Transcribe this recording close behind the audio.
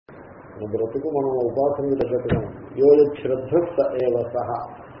బ్రతుకు మనం ఉపాసనకి తగ్గట్టుగా యోగ శ్రద్ధ ఏవ సహ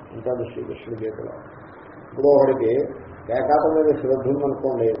అంటాడు శ్రీకృష్ణుడి గీతలో. ఇప్పుడు ఒకడికి ఏకాంత మీద శ్రద్ధ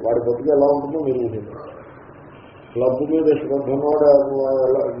ఉందనుకోండి, వాడి బతుకు ఎలా ఉంటుందో మీరు ఊహించండి. క్లబ్ మీద శ్రద్ధ ఉన్నవాడు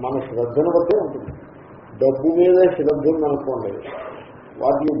మన శ్రద్ధను బట్టే ఉంటుంది. డబ్బు మీద శ్రద్ధ ఉందనుకోండి,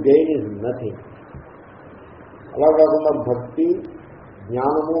 what you gain is nothing. అలా కాకుండా భక్తి,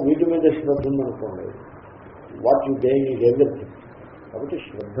 జ్ఞానము వీటి మీద శ్రద్ధ ఉందనుకోండి, what you gain is everything. కాబట్టి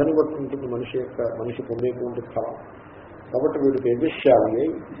శ్రద్ధని బట్టి ఉంటుంది మనిషి పొందేటువంటి స్థలం. కాబట్టి వీడు తేజస్శాలి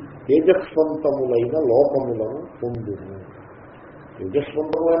తేజస్వంతములైన లోకములను పొందును.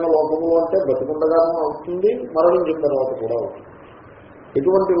 తేజస్వంతములైన లోకములు అంటే బతికుండగానే అవుతుంది, మరణించిన తర్వాత కూడా అవుతుంది.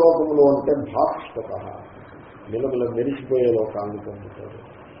 ఎటువంటి లోకములు అంటే భాస్వత, నిలబిల మెరిసిపోయే లోకాన్ని పొందుతారు.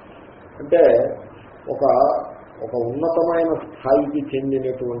 అంటే ఒక ఉన్నతమైన స్థాయికి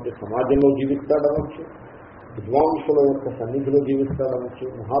చెందినటువంటి సమాజంలో జీవిస్తాడనొచ్చు, విద్వాంసుల యొక్క సన్నిధిలో జీవిస్తాడనొచ్చు,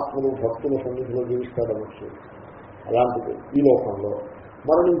 మహాత్ములు భక్తుల సన్నిధిలో జీవిస్తాడనొచ్చు. అలాంటిది ఈ లోకంలో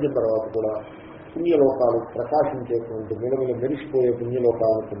మరణించిన తర్వాత కూడా పుణ్యలోకాలు ప్రకాశించేటువంటి నిలబిల మెరిసిపోయే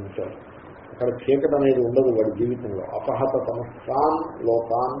పుణ్యలోకాలను పొందుతారు. అక్కడ చీకటి అనేది ఉండదు వాడి జీవితంలో. అపహత తమస్సాన్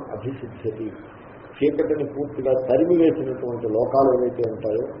లోకాన్ అభిసిద్ధ్యతి, చీకటిని పూర్తిగా తరిమివేసినటువంటి లోకాలు ఏవైతే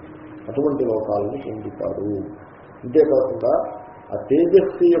ఉంటాయో అటువంటి లోకాలను పొందుతారు. అంతేకాకుండా ఆ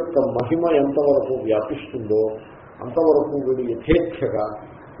తేజస్సు యొక్క మహిమ ఎంతవరకు వ్యాపిస్తుందో అంతవరకు వీడు యథేచ్ఛగా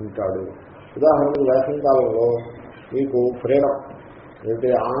ఉంటాడు. ఉదాహరణకు వేసవికాలంలో మీకు ఫ్రీడమ్ అయితే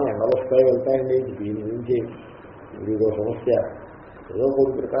ఎండలు వస్తాయి వెళ్తాయండి, దీని నుంచి ఇదిగో సమస్య, ఏదో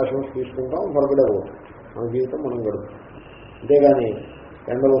కొన్ని ప్రికాషన్స్ తీసుకుంటాం, ఫరకడబోతుంది మన జీవితం మనం గడుపుతాం. అంతేగాని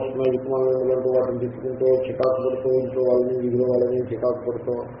ఎండలు వస్తున్నాయి విత్తనాలు ఎండలు వాటిని తిప్పుకుంటూ చికాకు పడుతూ ఇంట్లో వాళ్ళని వీధిలో వాళ్ళని చికాకు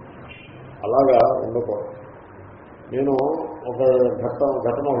పడుతూ అలాగా ఉండకూడదు. నేను ఒక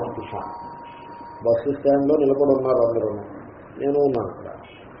ఘటన ఒకటి చూశాను. బస్సు స్టాండ్లో నిలబడి ఉన్నారు అందరూ, నేను ఉన్నాను అక్కడ.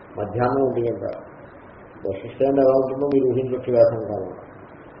 మధ్యాహ్నం 1 గంట. బస్సు స్టాండ్ ఎలా ఉంటుందో మీరు ఊహించవచ్చు. వేసం కాలం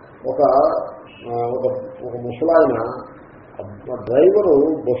ఒక ముసలాయన డ్రైవరు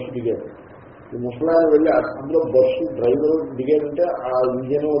బస్సు దిగాడు. ఈ ముసలాయన వెళ్ళి అందులో బస్సు డ్రైవరు దిగాడంటే ఆ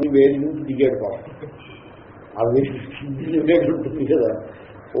ఇంజన్ అది వేడి నుంచి దిగాడు పాపం. ఆ వేడి ఉంటుంది కదా.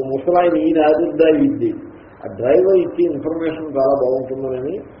 ఓ ముసలాయన ఈయన ఆదిద్దా ఇది ఆ డ్రైవర్ ఇచ్చే ఇన్ఫర్మేషన్ చాలా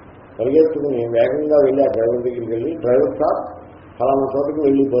బాగుంటుందని పరిగెత్తుకుని వేగంగా వెళ్ళి ఆ డ్రైవర్ దగ్గరికి వెళ్ళి, డ్రైవర్ సార్ ఫలానా చోటకి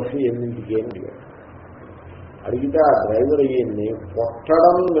వెళ్ళి బస్సు 8ంటికి ఏం అడిగాడు. అడిగితే ఆ డ్రైవర్ ఈయన్ని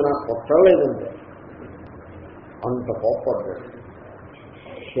కొట్టలేదంటే అంత కోప్పడ్డాడు.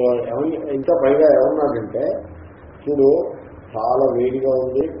 సో ఇంకా పైగా ఏమన్నాడంటే, చూడు చాలా వేడిగా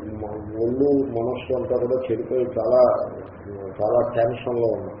ఉంది, ఒళ్ళు మనస్సు అంతా కూడా చెడిపోయి చాలా చాలా టెన్షన్లో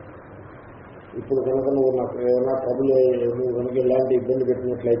ఉన్నా. ఇప్పుడు కనుక నువ్వు నాకు ఏమైనా ట్రబుల్, నువ్వు కనుక ఇలాంటి ఇబ్బంది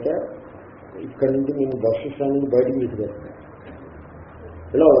పెట్టినట్లయితే ఇక్కడి నుంచి నేను బస్సు స్టాండ్ నుంచి బయటకు తీసుకెళ్తాను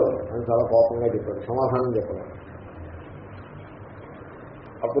ఇలా అని చాలా కోపంగా చెప్పాడు. సమాధానం చెప్పాను.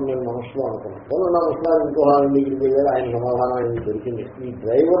 అప్పుడు నేను మనసులో అనుకున్నాను, పోనీ నా ముసలా ఇంకో దగ్గరికి పోయాడు, ఆయన సమాధానం ఆయనకి దొరికింది. ఈ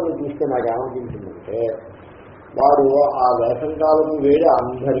డ్రైవర్ని చూస్తే నాకు ఏమనిపించిందంటే, వాడు ఆ వేసంకాలము వేడి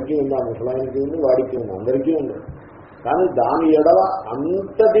అందరికీ ఉంది, ఆ ముసలాయనకి ఉంది, వాడికి ఉంది, అందరికీ ఉంది. కానీ దాని ఎడల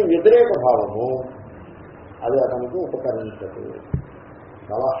అంతటి వ్యతిరేక భావము అది అతనికి ఉపకరించదు,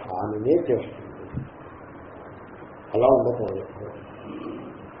 చాలా హానినే చేస్తుంది. అలా ఉండకూడదు.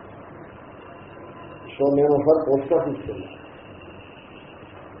 సో నేను ఒకసారి పోస్ట్ ఆఫీస్కి వెళ్ళాను.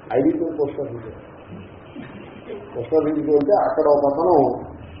 ఐడీపీ పోస్ట్ ఆఫీస్కి వెళ్తే అక్కడ ఒక అతను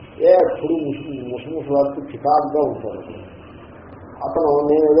ఎప్పుడు ముసలాడుతూ చికాకుగా ఉంటాడు. అతను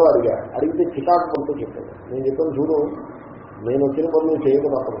నేనేదో అడిగితే చికాకు పడుతూ చెప్పాడు. నేను చెప్పాను, చూడు నేను వచ్చిన పనులు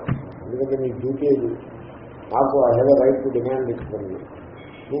చేయకూడదు అతను, ఎందుకంటే నీకు డ్యూటీ అది, నాకు I have a right to demand ఇస్తుంది.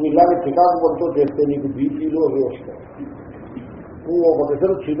 నువ్వు ఇలాగే చికాకు పడుతూ చేస్తే నీకు బీపీలు అవి వస్తాయి. నువ్వు ఒక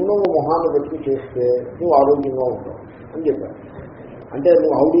దిశలో చిరునవ్వు మొహాన్ని పెట్టి చేస్తే నువ్వు ఆరోగ్యంగా ఉంటావు అని చెప్పాను. అంటే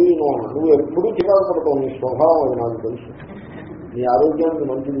నువ్వు హౌడీనో నువ్వు ఎప్పుడూ చికాకు పడతావు, నీ స్వభావం అది నాకు తెలుసు, నీ ఆరోగ్యానికి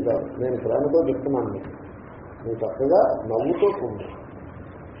మంచిది కాదు. నేను ప్రేమతో చెప్తున్నాను, నువ్వు చక్కగా నవ్వుతో ఉండు.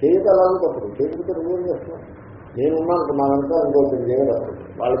 చేయక అలాగే తప్పదు, చేయకపోతే నువ్వేం చేస్తున్నావు. నేనున్నాను మా వెంట ఇంకొకటి చేయగల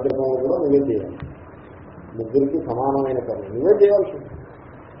వాళ్ళిద్దరి పనులు కూడా నువ్వే చేయాలి. ముగ్గురికి సమానమైన పని నువ్వే చేయాల్సి ఉంటుంది.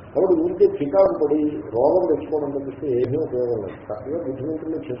 కాబట్టి ఊరికే చికాకు పడి రోగం తెచ్చుకోవడం తప్పిస్తే ఏమీ ఉపయోగం లేదు. చక్కగా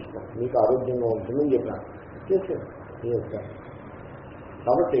బుద్ధిమంతులు చేసుకో, నీకు ఆరోగ్యంగా ఉంటుందని చెప్పాను, చేశాను.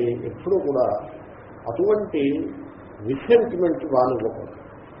 కాబట్టి ఎప్పుడూ కూడా అటువంటి రిసెంట్మెంట్ రానివ్వకూడదు.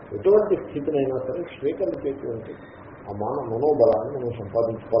 ఎటువంటి స్థితినైనా సరే స్వీకరించేటువంటి ఆ మనోబలాన్ని మనం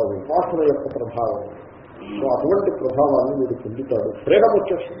సంపాదించుకోవాలి. ఉపాసన యొక్క ప్రభావం. సో అటువంటి ప్రభావాన్ని వీడు పొందుతాడు. ఫ్రీడమ్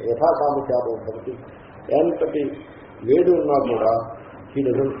వచ్చేస్తుంది. యథాకామచారం భక్తి ఎంతటి వేడి ఉన్నా కూడా ఈ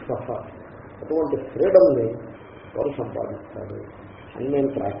డజంట్ సఫర్. అటువంటి ఫ్రీడమ్ని వారు సంపాదిస్తాడు. అని నేను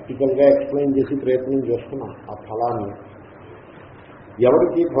ప్రాక్టికల్గా ఎక్స్ప్లెయిన్ చేసి ప్రయత్నం చేస్తున్నాను. ఆ ఫలాన్ని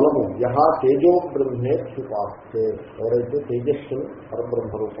ఎవరికి ఫలము యహ తేజో బ్రహ్మే ఉపాస్తే, ఎవరైతే తేజస్సును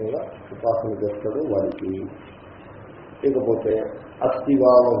పరబ్రహ్మ రూపంగా ఉపాసన చేస్తాడో వారికి. లేకపోతే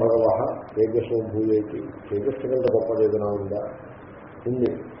అస్తివా భగవ తేజస్సో భూయేతి, తేజస్సు కంటే గొప్పది ఏదైనా ఉందా?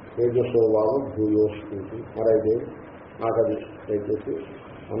 ఉంది. తేజస్సో వాము భూయోస్తి, మరైతే నాకు అది దయచేసి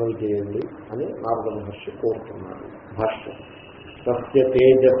మనవి చేయండి అని నారద మహర్షి కోరుతున్నాడు. భాష్యం తస్య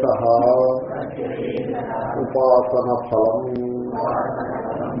తేజస ఉపాసన ఫలం,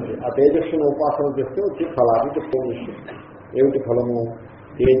 ఆ తేజస్సును ఉపాసన చేస్తే వచ్చి ఫలాన్ని చెప్తే విషయం. ఏమిటి ఫలము?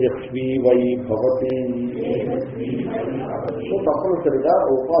 Tejashwi why Bhavati. సో తప్పనిసరిగా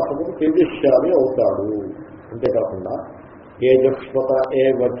ఉపాసకుడు తేజస్శాలి అవుతాడు. అంతేకాకుండా తేజస్వత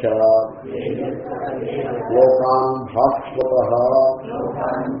ఏవచ లోకాన్ భాస్వత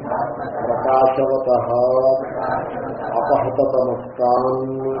ప్రకాశవత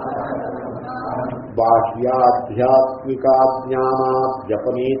అపహతమస్కాన్ బాహ్యాధ్యాత్మికా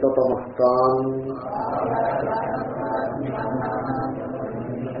జ్ఞానాద్యపనీతమస్కాన్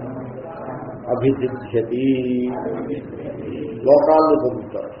అభిసిద్ధ్యతి. లోకాలను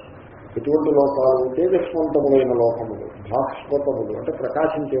పొందుతారు. ఎటువంటి లోకాలు? తేజస్వంతములైన లోకములు, భాస్వతములు అంటే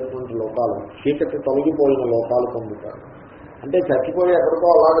ప్రకాశించేటువంటి లోకాలు, చీకటి తొలగిపోయిన లోకాలు పొందుతారు. అంటే చచ్చిపోయి ఎక్కడికో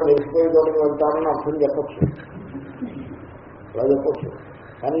అలాగే నిలిచిపోయేదోనికి వెళ్తానని అర్థం చెప్పచ్చు, అలా చెప్పచ్చు.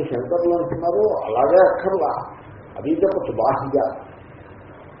 కానీ శంకరులు అంటున్నారు అలాగే అక్కర్లా, అది చెప్పచ్చు. బాహ్య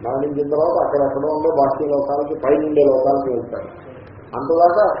మరణించిన తర్వాత అక్కడెక్కడో ఉండే బాహ్య లోకాలకి, పైనుండే లోకాలకి వెళ్తారు.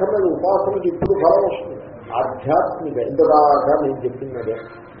 అంతదాకా అక్కర్లేదు. ఉపాసనకి ఇప్పుడు ఫలం వస్తుంది. ఆధ్యాత్మిక ఇంతదాకా నేను చెప్తున్నదే,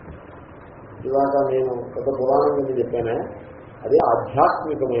 ఇలాగా నేను పెద్ద పురాణం కింద చెప్పానే, అది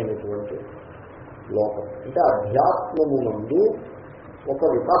ఆధ్యాత్మికమైనటువంటి లోకం. అంటే అధ్యాత్మమునందు ఒక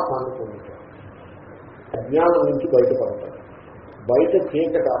వికాసాన్ని పొందుతాడు. అజ్ఞానం నుంచి బయటపడతాడు. బయట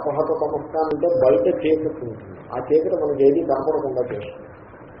చీకటి అపహత తమస్కారం అంటే బయట చీకటి ఉంటుంది. ఆ చీకటి మనకి ఏది కనపడకుండా చేస్తుంది.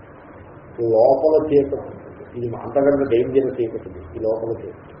 లోపల చీకటి ఉంటుంది. ఇది అంతకంటే డేంజర్ చీకటి. ఈ లోపల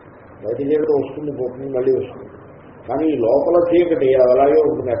చీకటి, బయట చీకటి వస్తుంది పోతుంది మళ్ళీ వస్తుంది. కానీ ఈ లోపల చీకటి అలాగే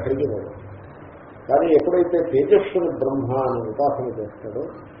ఉంటుంది, ఎక్కడికి పోదు. కానీ ఎప్పుడైతే తేజస్సుని బ్రహ్మ అని ఉపాసన చేస్తాడో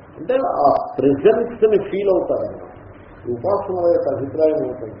అంటే ఆ ప్రెజెన్స్ని ఫీల్ అవుతారన్నమాట. ఈ ఉపాసన యొక్క అభిప్రాయం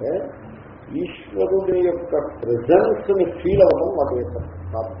ఏంటంటే ఈశ్వరుడి యొక్క ప్రెజెన్స్ని ఫీల్ అవ్వడం వాటి యొక్క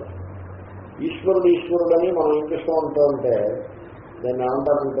ప్రాప్తం. ఈశ్వరుడు ఈశ్వరుడని మనం ఇంగ్లీష్లో ఉంటామంటే దాన్ని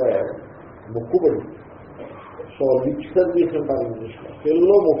ఏమంటారంటే మొక్కుబడి. సో లిప్ సర్వీస్ అంటారు ఇంగ్లీష్లో,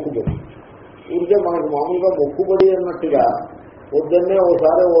 తెలుగులో మొక్కుబడి. ఊరికే మనకు మామూలుగా మొక్కుబడి అన్నట్టుగా పొద్దున్నే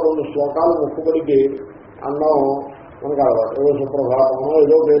ఒకసారి ఓ 2 శ్లోకాలు మొక్కుబడికి అన్నం మనకు అలవాటు. ఓ సుప్రభాతమో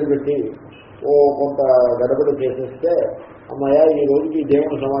ఏదో పేరు పెట్టి ఓ కొంత గడబడి చేసేస్తే అమ్మాయ ఈ రోజుకి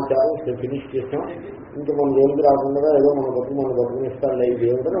దేవుని సమాచారం ఫినిష్ చేసాం, ఇంకా మన దేవుడికి రాకుండా ఏదో మన బతుకుని ఇస్తాను ఈ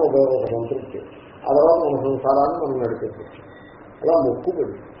దేవుడిని ఒక సంతృప్తి. ఆ తర్వాత మన సంసారాన్ని మనం నడిపేవచ్చు. అలా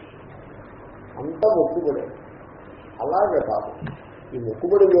మొక్కుబడి, అంతా మొక్కుబడి. అలాగే కాదు ఈ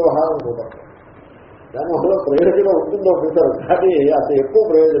మొక్కుబడి వ్యవహారం కూడా దానివల్ల ప్రయోజనం ఉంటుందో ఒకసారి, కానీ అది ఎక్కువ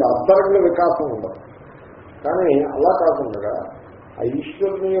ప్రయోజనం, అంతరంగ వికాసం ఉండదు. కానీ అలా కాకుండా ఆ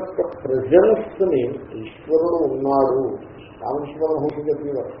ఈశ్వరుని యొక్క ప్రెజెన్స్ని, ఈశ్వరుడు ఉన్నాడు, రామేశ్వరం హోసి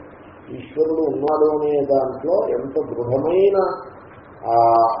చెప్పేవారు, ఈశ్వరుడు ఉన్నాడు అనే దాంట్లో ఎంత దృఢమైన ఆ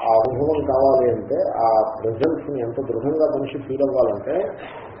అనుభవం కావాలి అంటే, ఆ ప్రెజెన్స్ని ఎంత దృఢంగా మనిషి ఫీల్ అవ్వాలంటే,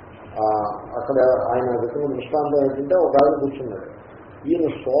 అక్కడ ఆయన చెప్పిన దృష్టాంతం ఏంటంటే ఒక ఆయన కూర్చున్నాడు, ఈయన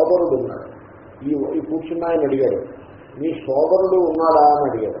సోదరుడు ఉన్నాడు. ఈ కూర్చున్న ఆయన అడిగాడు, మీ సోదరుడు ఉన్నాడా అని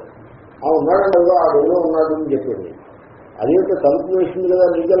అడిగాడు. ఉన్నాడండి, అదో ఆ గదిలో ఉన్నాడు అని చెప్పాడు. అదేంటే తలుపు వేసింది కదా,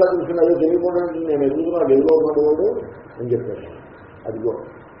 నీకెలా తెలిసింది? అదే తెలియకుండా నేను ఎదుగుతున్నా గదిలో ఉన్నాడు వాడు అని చెప్పాడు. అదిగో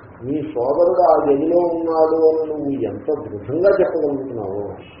మీ సోదరుడు ఆ గదిలో ఉన్నాడు అని నువ్వు ఎంత దృఢంగా చెప్పగలుగుతున్నావు,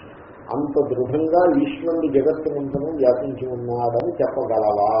 అంత దృఢంగా ఈశ్వరుడు జగత్తునంతను వ్యాపించి ఉన్నాడని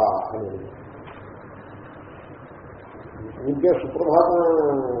చెప్పగలవా అని. ఇంకే సుప్రభాతం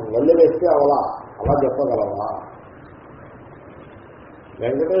వల్లె వేస్తే అలా చెప్పగలవా?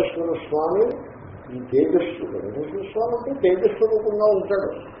 వెంకటేశ్వర స్వామి ఈ తేజస్సు, వెంకటేశ్వర స్వామి అంటే తేజస్సు రూపంగా ఉంటాడు,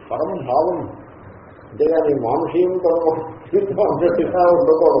 పరమ భావం. అంతేగాని మానుషీయం పరమగా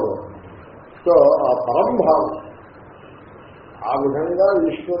ఉండకూడదు. సో ఆ పరంభావం, ఆ విధంగా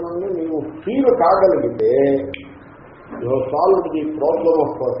ఈశ్వరుణ్ణి నీవు feel కాగలిగితే you solve the problem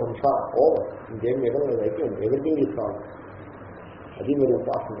of Samsar. ఇంకేం లేదు, అయిపోయింది, ఎవ్రీథింగ్ ఈజ్ సాల్వ్. అది మీరు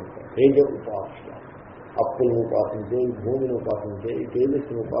ఉపాసన అంటే తేజ ఉపాసన. అప్పులను ఉపాసించే, ఈ భూమిని ఉపాసించే, ఈ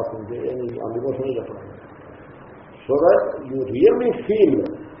తేజస్సును ఉపాసించే అని అందుకోసమే చెప్పడం. So that you really feel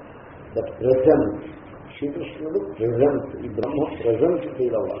that presence. శ్రీకృష్ణుడు ప్రెజెన్స్, ఈ బ్రహ్మ ప్రెజెన్స్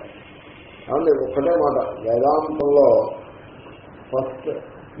ఫీల్ అవ్వాలి. అంటే ఒక్కటే మాట, వేదాంతంలో first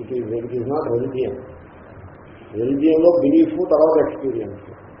it is not religion. రెలిజియన్లో belief తర్వాత ఎక్స్పీరియన్స్.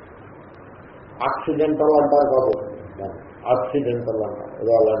 ఆక్సిడెంటల్ అంటారు కాబట్టి ఆక్సిడెంటల్ అంటారు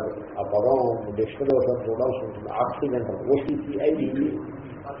ఏదో అలాంటిది. ఆ పదం డిక్షనరీ ఒకసారి చూడాల్సి ఉంటుంది. ఆక్సిడెంటల్ ఓసీసీఐ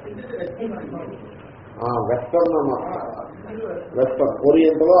వెస్టర్న్ అన్నమాట. Western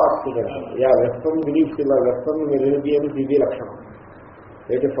oriental accidental. Western beliefs ఇలా వెస్టర్న్ రిలీజియన్ ఇది లక్షణం.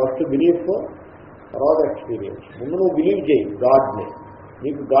 అయితే ఫస్ట్ బిలీఫ్ తర్వాత ఎక్స్పీరియన్స్. ముందు నువ్వు బిలీవ్ చేయి గాడ్ని.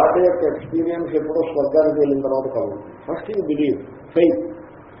 నీకు గాడ్ యొక్క ఎక్స్పీరియన్స్ ఎప్పుడో స్వర్గానికి వెళ్ళిన తర్వాత కలుగుతుంది. First you believe, faith.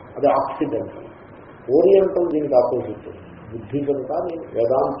 అది ఆక్సిడెంటల్. ఓరియంటల్ దీనికి ఆపోజిట్. బుద్ధిజం కానీ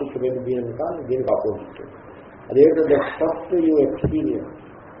వేదాంతిక్ రిలీజియన్ కానీ దీనికి ఆపోజిట్. అదేంటంటే first you experience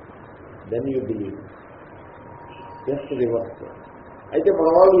then you believe. Just reverse. అయితే మన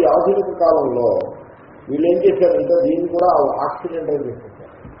వాళ్ళు ఈ ఆధునిక కాలంలో వీళ్ళు ఏం చేశారంటే దీన్ని కూడా ఆక్సిడెంటల్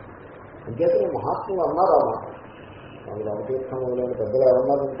చేసేసారు. అంచేత మహాత్ములు అన్నారు అన్నమాట. వాళ్ళు రామతీర్థం మొదలైన పెద్దలు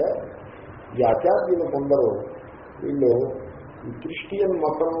ఏమన్నారంటే ఈ ఆచార్యులు కొందరు వీళ్ళు ఈ క్రిస్టియన్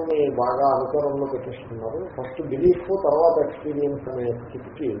మతంని బాగా అనుకరణలో పెట్టిస్తున్నారు. ఫస్ట్ బిలీఫ్ తర్వాత ఎక్స్పీరియన్స్ అనే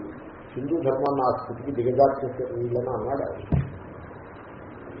స్థితికి, హిందూ ధర్మాన్ని ఆ స్థితికి దిగజార్చేసారు వీళ్ళని అన్నాడు.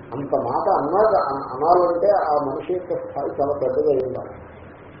 అంత మాట అనాలంటే ఆ మనిషి యొక్క స్థాయి చాలా పెద్దగా ఉండాలి.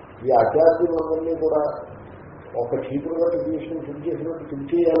 ఈ ఆచార్యులందరినీ కూడా ఒక చీపురు గట్టి తీసుకుని ఫిల్ చేసినట్టు ఫిల్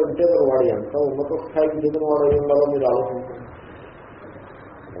చేయాలంటే మరి వాడు ఎంత ఉన్నత స్థాయికి దిగిన వాడు అయి ఉండాలో మీరు ఆలోచించండి.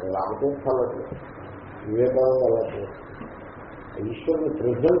 రామతీర్థాలు వివేకానంద అలాంటి ఈశ్వరుని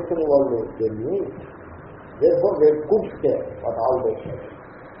ప్రెజెన్స్ అని వాళ్ళు దీన్ని good stay what all they.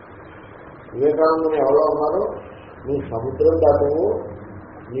 వివేకానందని ఎవరో ఉన్నారు, నువ్వు సముద్రం దాటవు,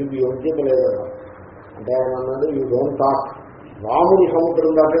 నీకు యోగ్యత లేదన్నా. అంటే ఆయన అన్నాడు యూ డోంట్ టాక్. రాముడి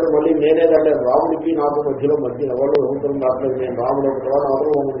సముద్రం దాటాడు, మళ్ళీ నేనే దాటాను. రాముడికి నాకు మధ్యలో ఎవరు సముద్రం దాటలేదు, నేను రాముడు ఒక తర్వాత అవతల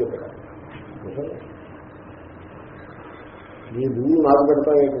రాముడు చెప్పాను. నీ రూలు నాకు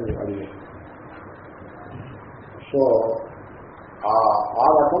పెడతావేంటండి అది. సో ఆ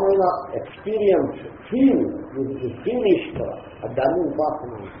రకమైన ఎక్స్పీరియన్స్ ఫీల్ ఈశ్వర, అది దాన్ని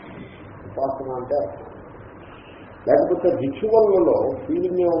ఉపాసన. ఉపాసన అంటే లేకపోతే రిచువల్లో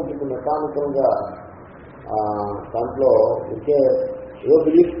ఫీలింగే ఉంటుంది. మెకానికల్గా దాంట్లో ఇంకే ఏదో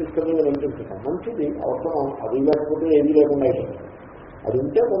బిలీఫ్ సిస్టమ్ మీద వినిపిస్తాం, మంచిది అవసరం. అది లేకపోతే ఏది లేకుండా అయిపోతుంది. అది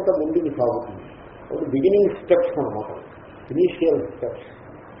ఉంటే కొంత ముందుకు సాగుతుంది. ఒక బిగినింగ్ స్టెప్స్ అన్నమాట, ఇనీషియల్ స్టెప్స్.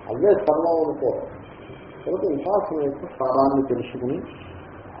 అవే సర్వం అనుకోవడం. కాబట్టి ఉపాసన యొక్క సారాన్ని తెలుసుకుని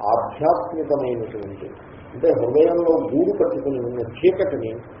ఆధ్యాత్మికమైనటువంటి అంటే హృదయంలో గూడు కట్టుకుని ఉన్న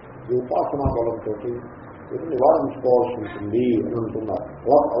చీకటిని ఈ ఉపాసనా బలంతో నివారించుకోవాల్సి ఉంటుంది అని అంటున్నారు.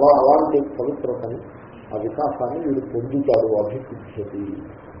 అలాంటి పవిత్రతని ఆ వికాసాన్ని వీడు పొందుతాడు. అభివృద్ధి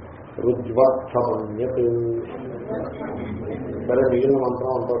రుజ్వర్థమన్యత్. సరే మిగిలిన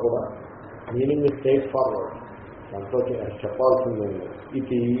మంత్రం అంతా కూడా మీనింగ్ స్ట్రైట్ ఫార్వర్డ్, దాంట్లో చెప్పాల్సిందే.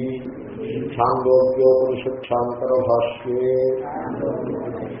 ఇది ఛాందోగ్యోపనిషత్ శాంకర భాష్యే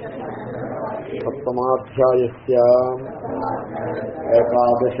సప్తమాధ్యాయస్య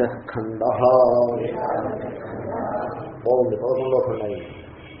ఏకాదశ ఖండ. బాగుంది, 11వ ఖండ అయింది.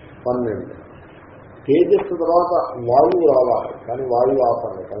 12. తేజస్సు తర్వాత వాయువు రావాలి, కానీ వాయువు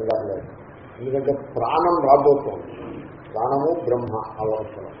ఆపండి, కంగారు లేదు. ఎందుకంటే ప్రాణం రాబోతోంది. ప్రాణము బ్రహ్మ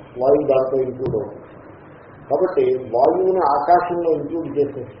అవసరం, వాయువు దాంట్లో ఇంక్లూడ్ అవుతుంది. కాబట్టి వాయువుని ఆకాశంలో ఇంక్లూడ్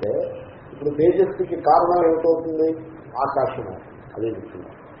చేసేస్తే ఇప్పుడు తేజస్సుకి కారణం ఏమిటవుతుంది? ఆకాశము. అదే చెప్తుంది.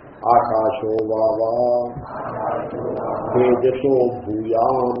 ఆకాశో వావా తేజసో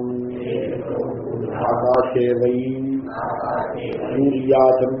భూయాం ఆకాశే వై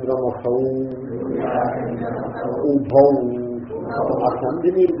సూర్యాచంద్రమసౌ ఉభౌ. ఆ సంధి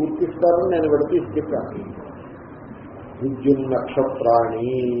మీరు గుర్తిస్తారని నేను విడతీసి చెప్పాను. విద్యున్నక్షత్రాణి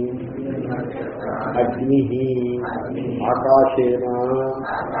అగ్ని ఆకాశేన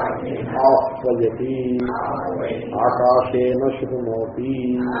ఆహ్వయతి ఆకాశేన శృణోతి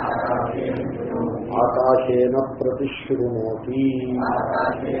ఆకాశేన ప్రతిశృణోతి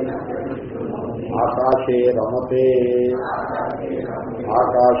ఆకాశే రమతే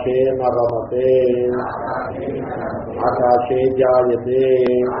ఆకాశేన రమతే ఆకాశే జాయతే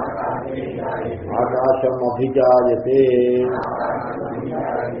ఆకాశమభిజాయతే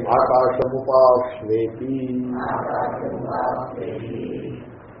ఆకాశముపాశ్వేతి.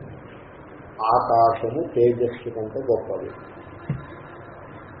 ఆకాశము తేజస్సు కంటే గొప్పది.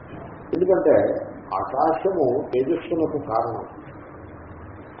 ఎందుకంటే ఆకాశము తేజస్సునకు కారణం.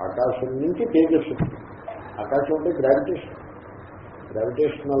 ఆకాశం నుంచి తేజస్సు. ఆకాశం అంటే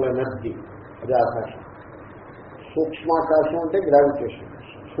గ్రావిటేషనల్ ఎనర్జీ, అదే ఆకాశం. సూక్ష్మాకాశం అంటే గ్రావిటేషన్,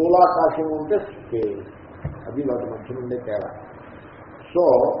 స్థూలాకాశం అంటే స్పేస్. అది వాటి మధ్య నుండే తేడా. సో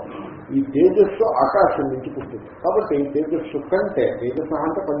ఈ తేజస్సు ఆకాశం నుంచి పుట్టింది. కాబట్టి తేజస్సు కంటే, తేజస్సు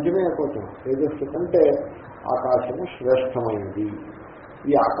అంటే పంచమే ఏకవచనం, తేజస్సు కంటే ఆకాశము శ్రేష్టమైనది.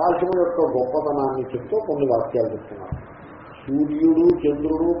 ఈ ఆకాశము యొక్క గొప్పతనాన్ని చెప్తూ కొన్ని వాక్యాలు చెప్తున్నారు. సూర్యుడు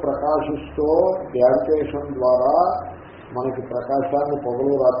చంద్రుడు ప్రకాశిస్తూ గ్రావిటేషన్ ద్వారా మనకి ప్రకాశాన్ని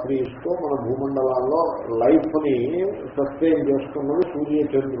పొగలు రాత్రి ఇస్తూ మన భూమండలాల్లో లైఫ్ని సస్టైన్ చేస్తున్నది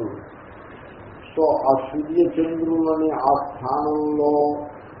సూర్యచంద్రుడు. సో ఆ సూర్యచంద్రులని ఆ స్థానంలో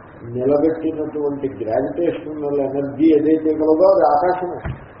నిలబెట్టినటువంటి గ్రావిటేషనల్ ఎనర్జీ ఏదైతే కలదో అది ఆకాశమే.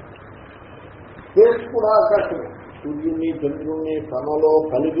 స్పేస్ కూడా ఆకాశమే. సూర్యుని చంద్రుణ్ణి తనలో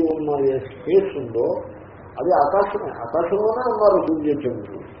కలిగి ఉన్న ఏ స్పేస్ ఉందో అది ఆకాశమే. ఆకాశంలోనే ఉన్నారు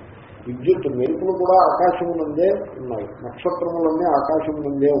సూర్యచంద్రుడు. విద్యుత్ మెరుపులు కూడా ఆకాశము నుండే ఉన్నాయి, నక్షత్రములన్నీ ఆకాశము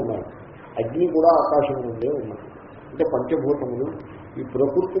నుండే ఉన్నాయి, అగ్ని కూడా ఆకాశము నుండే ఉన్నాయి. అంటే పంచభూతములు, ఈ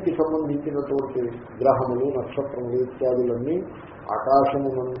ప్రకృతికి సంబంధించినటువంటి గ్రహములు నక్షత్రములు ఇత్యాదులన్నీ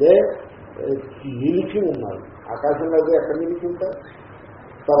ఆకాశము నుండే నిలిచి ఉన్నాయి. ఆకాశంలో అయితే ఎక్కడ నిలిచి ఉంటాయి?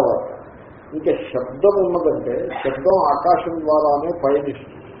 తర్వాత ఇంకా శబ్దం ఉన్నదంటే శబ్దం ఆకాశం ద్వారానే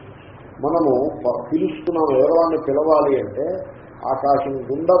పయనిస్తుంది. మనము పిలుస్తున్నాం, ఎవరిని పిలవాలి అంటే ఆకాశం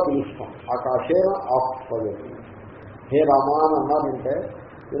గుండా పిలుస్తాం. ఆకాశేన ఆహ్వయతి. హే రామా అని అన్నారంటే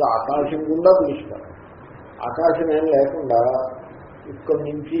మీరు ఆకాశం గుండా పిలుస్తారు. ఆకాశం ఏం లేకుండా ఇక్కడి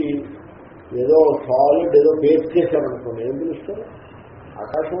నుంచి ఏదో సాలిడ్ ఏదో పేస్ట్ చేశారనుకోండి, ఏం పిలుస్తారు?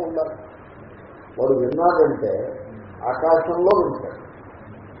 ఆకాశం ఉండాలి. వాడు విన్నాడంటే ఆకాశంలో వింటాడు.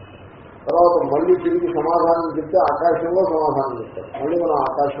 తర్వాత మళ్ళీ తిరిగి సమాధానం చెప్తే ఆకాశంలో సమాధానం చెప్తాడు. మళ్ళీ మనం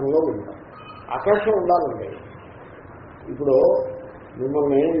ఆకాశంలో వింటాం. ఆకాశం ఉండాలండి. ఇప్పుడు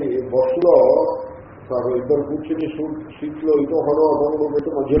మిమ్మల్ని బస్సులో ఇద్దరు కూర్చుని సీట్లో ఇటో ఒకడో అదొకడో పెట్టి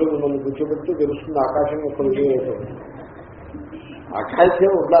మధ్యలో మిమ్మల్ని కూర్చోబెట్టి తెలుస్తుంది ఆకాశం యొక్క విజయం అవుతుంది.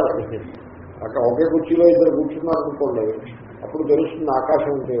 ఆకాశం ఉండాలి. అక్కడ ఒకే కుర్చీలో ఇద్దరు కూర్చున్నారనుకోండి, అప్పుడు తెలుస్తుంది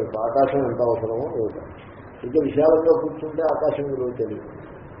ఆకాశం అంటే ఆకాశం ఎంత అవసరమో ఏమిటో. ఇంకా విశాలంగా కూర్చుంటే ఆకాశం విలువ తెలియదు.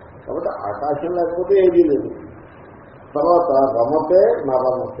 కాబట్టి ఆకాశం లేకపోతే ఏదీ లేదు. తర్వాత రమతే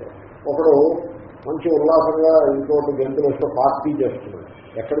నరమతే. ఒకడు మంచి ఉల్లాసంగా ఇంకోటి గంటలు వస్తే పార్టీ చేస్తున్నాడు.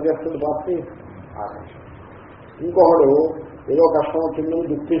 ఎక్కడ చేస్తుంది పార్టీ? ఆకాశం. ఇంకొకడు ఏదో కష్టం వచ్చిందని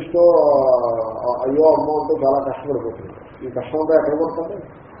దుఃఖిస్తూ అయ్యో అమ్మో అంటూ చాలా కష్టపడిపోతున్నాడు. ఈ కష్టం అంతా ఎక్కడ పడుతుంది?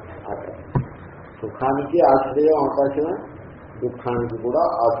 ఆకాశం. సుఖానికి ఆశ్రయం ఆకాశమే, దుఃఖానికి కూడా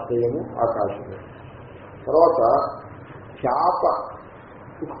ఆశ్రయము ఆకాశమే. తర్వాత చేప,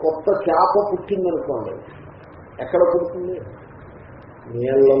 కొత్త చేప పుట్టిందనుకోండి, ఎక్కడ పుడుతుంది?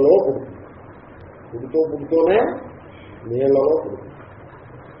 నీళ్లలో పుడుతుంది. పుడుతూనే నీళ్లలో పుడుతుంది.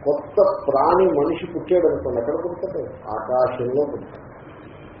 కొత్త ప్రాణి మనిషి పుట్టాడనుకోండి, ఎక్కడ పుడతాడు? ఆకాశంలో పుడతాడు.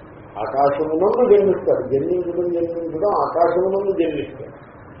 ఆకాశమునందు జన్మిస్తాడు. జన్మించడం ఆకాశమునందు జన్మిస్తాడు.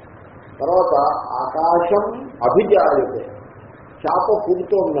 తర్వాత ఆకాశం అభిజాయతే. చేప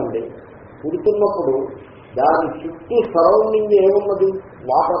పుడుతోందండి. పుడుతున్నప్పుడు దాని చుట్టూ సరౌండింగ్ ఏమున్నది?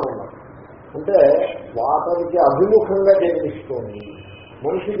 వాటర్ ఉన్నది. అంటే వాటర్కి అభిముఖంగా జన్మిస్తోంది.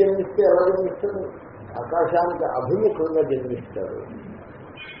 మనిషి జన్మిస్తే ఎలా జన్మిస్తాడు? ఆకాశానికి అభిముఖంగా జన్మిస్తాడు.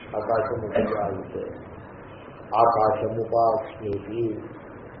 ఆకాశము అయితే ఆకాశముపాస్నేతి,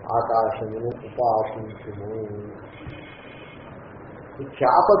 ఆకాశమును ఉపాసించుము.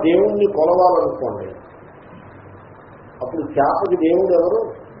 చేప దేవుణ్ణి కొలవాలనుకోండి, అప్పుడు చేపకి దేవుడు ఎవరు?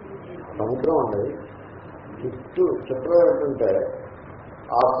 సముద్రం అండి. చుట్టూ చిత్రం ఏంటంటే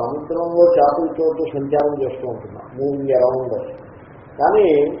ఆ సముద్రంలో చేపలతో సంచారం చేస్తూ ఉంటున్నా, మూవింగ్ అరౌండ్. కానీ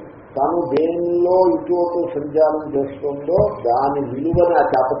తాను దేనిలో ఇటు సంచారం చేస్తుందో దాని విలువని ఆ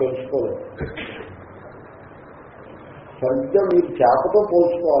చేప తెలుసుకోలేదు. సరిగ్గా మీరు చేపతో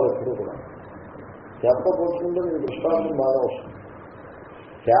పోల్చుకోవాలి. ఎప్పుడు కూడా చేపతో పోల్చుకుంటే మీకు దృష్టాంతం బాగా వస్తుంది.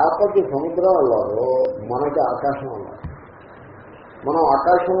 చేపకి సముద్రం అల్లాలో మనకి ఆకాశం అల్లాలి. మనం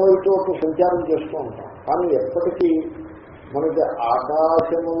ఆకాశంలో ఇటు సంచారం చేస్తూ ఉంటాం. కానీ ఎప్పటికీ మనకి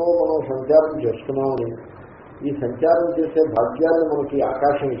ఆకాశంలో మనం సంచారం చేస్తున్నామని, ఈ సంచారం చేసే భాగ్యాన్ని మనకి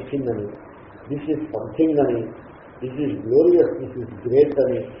ఆకాశం ఇచ్చిందని, దిస్ ఈజ్ సంథింగ్ అని, this is glorious, this is great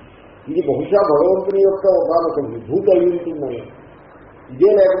అని, ఇది బహుశా భగవంతుని యొక్క ఒక విభూతి అయి ఉంటుందని, ఇదే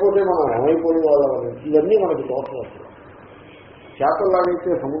లేకపోతే మనం ఏమైపోయే వాళ్ళని, ఇవన్నీ మనకి తోటం వస్తుంది. చేపల్లాగైతే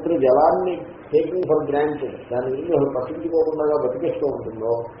సముద్ర జలాన్ని టేకింగ్ ఫర్ గ్రాంటెడ్, దాని గురించి అసలు పట్టించుకోకుండా బతికేస్తూ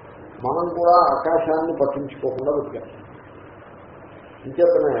ఉంటుందో, మనం కూడా ఆకాశాన్ని పట్టించుకోకుండా బతికేస్తాం.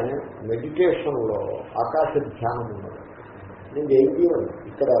 ఇంకేతనే మెడిటేషన్లో ఆకాశ ధ్యానం ఉన్నది. నేను ఏం చేయాలి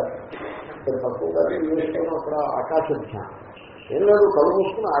ఇక్కడ తక్కువగా ఇంగ్లీష్లో అక్కడ ఆకాశ ధ్యానం ఏం లేదు. కళ్ళు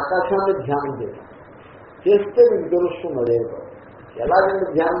మూసుకుని ఆకాశాన్ని ధ్యానం చేయడం చేస్తే మీకు తెలుస్తుంది. అదేదో ఎలాగంటే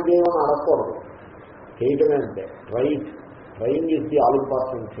ధ్యానం చేయమని అడగకూడదు, చేయటమే అంటే trying is the all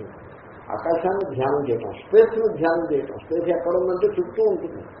important thing. ఆకాశాన్ని ధ్యానం చేయటం, స్పేస్ని ధ్యానం చేయటం. స్పేస్ ఎక్కడ ఉందంటే చుట్టూ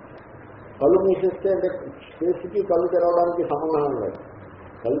ఉంటుంది. కళ్ళు మూసేస్తే అంటే స్పేస్కి కళ్ళు తెరవడానికి సంబంధం లేదు.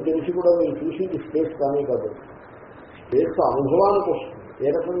 కళ్ళు తెలిసి కూడా మీరు చూసి స్పేస్ కానీ కాదు. స్పేస్ అనుభవానికి వస్తుంది. ఏ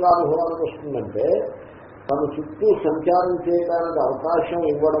రకంగా అనుభవానికి వస్తుందంటే తన చుట్టూ సంచారం చేయడానికి అవకాశం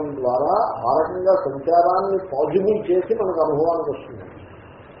ఇవ్వడం ద్వారా ఆ రకంగా సంచారాన్ని పాజిబుల్ చేసి మనకు అనుభవానికి వస్తుంది.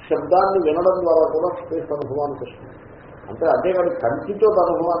 శబ్దాన్ని వినడం ద్వారా కూడా స్పేస్ అనుభవానికి వస్తుంది. అంటే అంతేకాదు కంటితో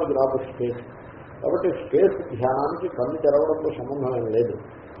అనుభవానికి రాదు స్పేస్. కాబట్టి స్పేస్ ధ్యానానికి కళ్ళు తెరవడంతో సంబంధం లేదు.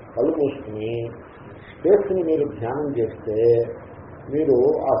 కళ్ళు మూసుకుని స్పేస్ని మీరు ధ్యానం చేస్తే మీరు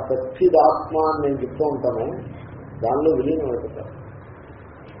ఆ సచ్చిదాత్మ అని నేను చెప్తూ ఉంటాను, దానిలో విలీనం అయిపోతారు.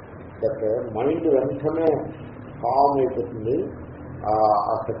 అంటే మైండ్ వెంటనే కామ్ అయిపోతుంది. ఆ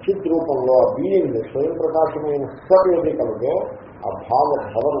సచ్చిత్ రూపంలో ఆ బీయింగ్ స్వయం ప్రకాశమైన సత్ ఏది కలదో ఆ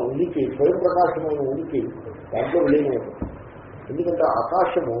భవన ఉనికి, స్వయం ప్రకాశమైన ఉనికి దాంట్లో విలీనం అయిపోతుంది. ఎందుకంటే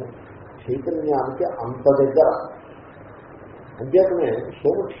ఆకాశము చైతన్యానికి అంత దగ్గర. అంతేకానే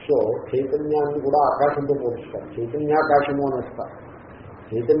సో చైతన్యాన్ని కూడా ఆకాశంతో పోలుస్తారు. చైతన్యాకాశము అనేస్తారు.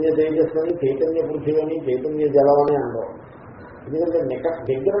 చైతన్య తేజస్సు అని, చైతన్య పృథ్వీ అని, చైతన్య జలం అని అనడం. ఎందుకంటే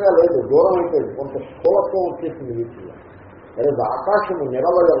దగ్గరగా లేదు, దూరం అయిపోయింది, కొంత స్థూలత్వం వచ్చేసింది వీటిలో. అదే ఆకాశము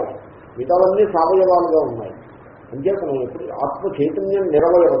నిరవయవం, మిగతావన్నీ సవయవాలుగా ఉన్నాయి. అంతేకాదు ఎప్పుడు ఆత్మ చైతన్యం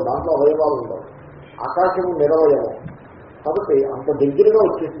నిరవయవం, దాంట్లో అవయవాలు ఉండవు. ఆకాశము నిరవయవం కాబట్టి అంత దగ్గరగా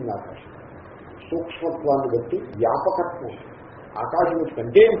వచ్చేసింది ఆకాశం. సూక్ష్మత్వాన్ని బట్టి వ్యాపకత్వం. ఆకాశం ఇట్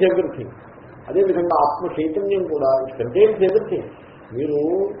కంటైన్స్ ఎవ్రీథింగ్. అదేవిధంగా ఆత్మ చైతన్యం కూడా ఇట్ కంటైన్స్ ఎవ్రీథింగ్. మీరు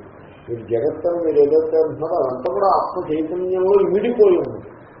జగత్తును మీరు ఏదైతే అంటున్నారో అదంతా కూడా ఆత్మ చైతన్యంలో విడిపోయి ఉంది.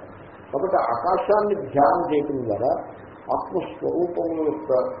 కాబట్టి ఆకాశాన్ని ధ్యానం చేయడం ద్వారా ఆత్మస్వరూపం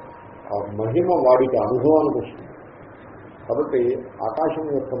యొక్క మహిమ వాడికి అనుభవానికి వస్తుంది. కాబట్టి ఆకాశం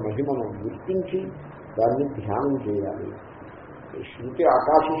యొక్క మహిమను గుర్తించి దాన్ని ధ్యానం చేయాలి. శృతి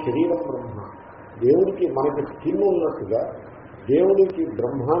ఆకాశ శరీరం బ్రహ్మ. దేవుడికి మనకి స్కిన్ ఉన్నట్టుగా దేవుడికి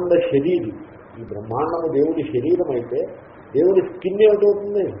బ్రహ్మాండ శరీరం. ఈ బ్రహ్మాండము దేవుడి శరీరం అయితే దేవుడి స్కిన్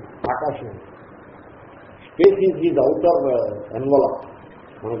ఏమిటవుతుంది? ఆకాశం. Space is is outer envelope.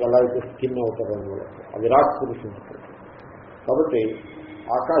 మనకు ఎలా అయితే స్కిన్ అవుటర్ ఎన్వలప్, ఆ విరాట్ పురుషుడు. కాబట్టి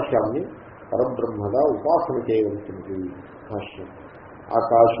ఆకాశాన్ని పరబ్రహ్మగా ఉపాసన చేయవలసింది. భాష్యం.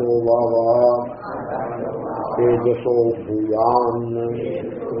 ఆకాశో వావా తేజసో భూయాన్.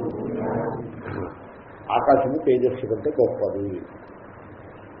 ఆకాశము తేజస్సు కంటే గొప్పది.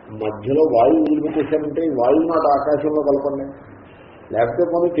 మధ్యలో వాయువు వదిలిపెట్టేశారంటే ఈ వాయువు నాటి ఆకాశంలో కలపండి, లేకపోతే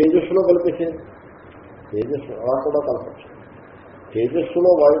మనం తేజస్సులో కలిపేసేది. తేజస్సు అలా కూడా కలపచ్చు.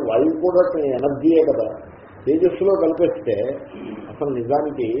 తేజస్సులో వాయువు కూడా ఎనర్జీయే కదా. తేజస్సులో కలిపేస్తే అసలు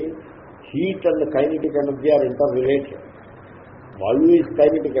నిజానికి heat and kinetic energy are inter related. వాయువు is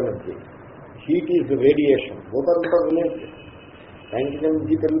kinetic energy, heat is radiation, both are inter related. Kinetic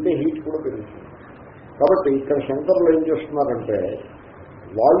energy పెరిగితే హీట్ కూడా పెరుగుతుంది. కాబట్టి ఇక్కడ శంకరులు ఏం చేస్తున్నారంటే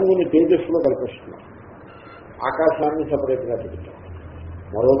వాయువుని తేజస్సులో కల్పిస్తున్నారు, ఆకాశాన్ని సపరేట్గా పెడతారు.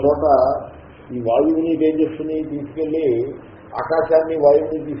 మరో చోట ఈ వాయువుని తేజస్సుని తీసుకెళ్లి ఆకాశాన్ని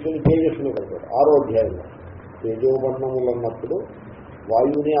వాయువుని తీసుకెళ్లి తేజస్సులో కలిపారు. 6వ అధ్యాయంలో తేజోవర్ణములు అన్నప్పుడు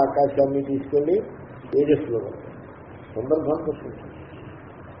వాయువుని ఆకాశాన్ని తీసుకెళ్లి తేజస్సులో కలిపారు. సందర్భానికి వస్తుంది.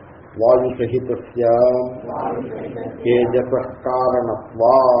 వాయు సహిత తేజస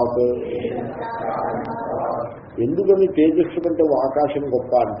కారణత్వాత్. ఎందుకని తేజస్సు కంటే ఆకాశం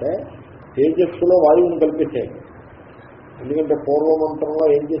గొప్ప అంటే తేజస్సులో వాయువుని కల్పించారు. ఎందుకంటే పూర్వమంత్రంలో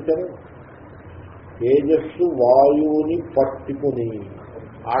ఏం చేశారు? తేజస్సు వాయువుని పట్టుకుని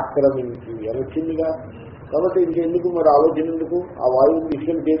ఆక్రమించి వచ్చిందిగా. కాబట్టి ఇంకెందుకు మరి ఆలోచన ఎందుకు? ఆ వాయువుని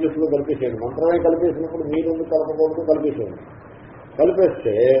తీసుకెళ్ళి తేజస్సులో కలిపేసేయండి. మంత్రమే కలిపేసినప్పుడు మీరు కలపకూడదు, కలిపేసేయండి.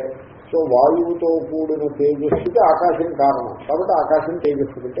 కలిపేస్తే సో వాయువుతో కూడిన తేజస్సుకి ఆకాశం కారణం. కాబట్టి ఆకాశం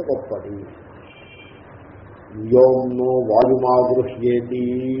తేజస్సు కంటే గొప్పది. వ్యోమ్నో వాయుమాగృహ్యేతి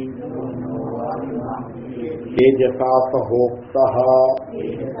తేజసా సహోక్తః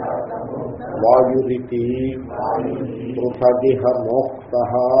వాయురితి పృథగిహ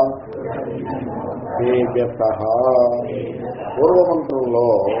మోక్తః తేజసః. పూర్వమంత్రంలో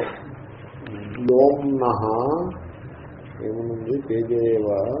వ్యోమ్నః ఏముంది? తేజేవ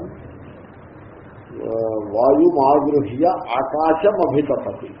వాయుమాగృహ్య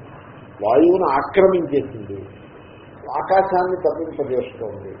ఆకాశమభితపతి. వాయువును ఆక్రమించేసింది, ఆకాశాన్ని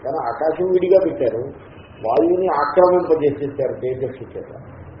తప్పింపజేస్తోంది. కానీ ఆకాశం విడిగా పెట్టారు, వాయువుని ఆక్రమింపజేసేసారు తేజస్సు చేత.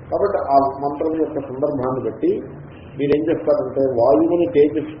 కాబట్టి ఆ మంత్రం యొక్క సందర్భాన్ని బట్టి మీరేం చేస్తారంటే వాయువుని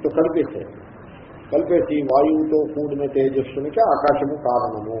తేజస్సుతో కలిపేశారు. కలిపేసి వాయువుతో కూడిన తేజస్సునికి ఆకాశము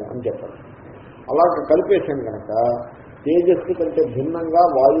కారణము అని చెప్పారు. అలాగే కలిపేశాను కనుక తేజస్సు కంటే భిన్నంగా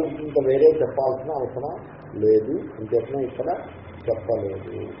వాయువు ఇంకా వేరే చెప్పాల్సిన అవసరం లేదు అని చెప్పినా ఇక్కడ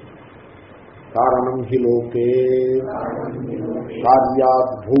చెప్పలేదు. కారణం హి లోకే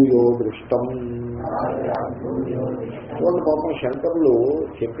కార్యాత్ భూయో దృష్టం. చూడండి పాపం శంకరులు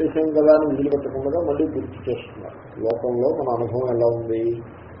చెప్పేసాం కదా అని వదిలిపెట్టకుండా మళ్ళీ గుర్తు చేస్తున్నారు. లోకంలో మన అనుభవం ఎలా ఉంది,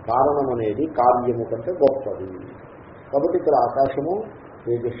 కారణం అనేది కార్యము కంటే గొప్పది. కాబట్టి ఇక్కడ ఆకాశము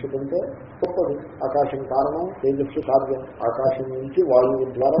తేజస్సు కంటే గొప్పది. ఆకాశం కారణం, తేజస్సు కార్యం. ఆకాశం నుంచి వాయువు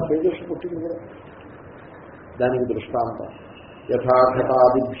ద్వారా తేజస్సు పుట్టింది కదా. దానికి దృష్టాంతం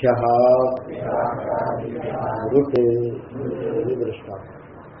యథాఘటాదిభ్య మృతే దృష్టాంతం.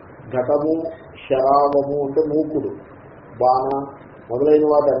 ఘటము, శరావము అంటే మూకుడు, బాణ మొదలైన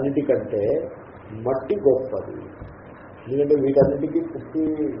వాటన్నిటికంటే మట్టి గొప్పది. ఎందుకంటే వీటన్నిటికీ పుట్టి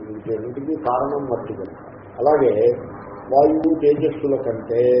వీటన్నిటికీ కారణం మట్టి కదా. అలాగే వాయువు తేజస్సుల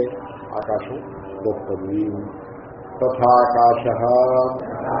కంటే ఆకాశం గొప్పది. తథాకాశ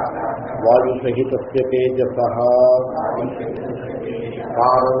వాయు సహిత తేజస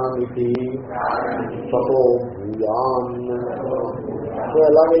కారణమితి తతో భూయాన్. సో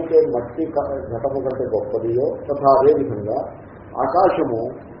ఎలాగైతే మట్టి ఘటము కంటే గొప్పదియో తథా అదేవిధంగా ఆకాశము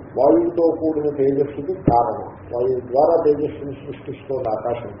వాయువుతో కూడిన తేజస్సుకి కారణం. వాయువు ద్వారా తేజస్సును సృష్టిస్తోంది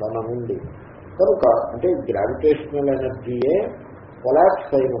ఆకాశం తన నుండి. కనుక అంటే గ్రావిటేషనల్ ఎనర్జీయే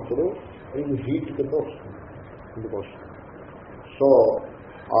కొలాప్స్ అయినప్పుడు ఇది హీట్ కింద వస్తుంది, ఇందుకు వస్తుంది. సో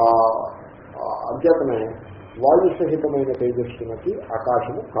అధ్యతనే వాయు సహితమైన తేజస్సునకి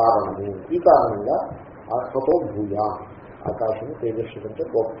ఆకాశము కారణము. ఈ కారణంగా తతో భూయా ఆకాశము తేజస్సు కంటే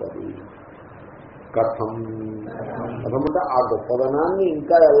గొప్పది. కథం కథమంటే ఆ గొప్పదనాన్ని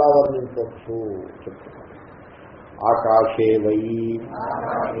ఇంకా ఎలా వర్ణించవచ్చు చెప్తున్నారు. ఆకాశే వై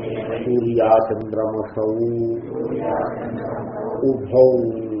సూర్యాచంద్రమసౌ ఉభౌ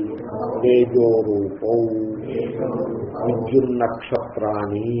తేజోరూపౌ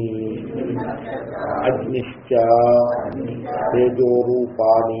విద్యున్నక్షత్రాణి అగ్నిశ్చ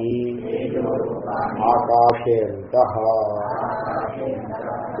తేజోరూపాణి ఆకాశేంతః.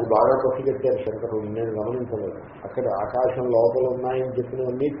 ఇది బాగా పసిగట్టారు శంకరుడు, నేను గమనించలేదు. అక్కడ ఆకాశం లోపల ఉన్నాయని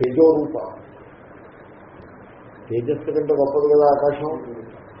చెప్పినవన్నీ తేజోరూపాలు. తేజస్సు కంటే గొప్పది కదా ఆకాశం.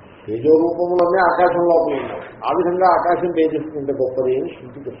 తేజోరూపములన్నీ ఆకాశం లోపల ఉన్నాయి. ఆ విధంగా ఆకాశం తేజస్సు కంటే గొప్పది అని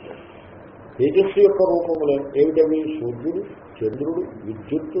శృతి చెప్తారు. తేజస్సు యొక్క రూపములే ఏమిటవి? సూర్యుడు, చంద్రుడు,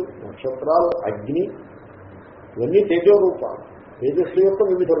 విద్యుత్తు, నక్షత్రాలు, అగ్ని, ఇవన్నీ తేజోరూపాలు. తేజస్సు యొక్క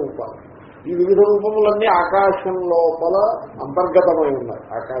వివిధ రూపాలు. ఈ వివిధ రూపములన్నీ ఆకాశం లోపల అంతర్గతమై ఉన్నాయి.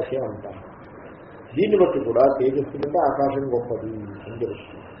 ఆకాశే అంటారు. దీన్ని బట్టి కూడా తేజస్సు కంటే ఆకాశం గొప్పది అని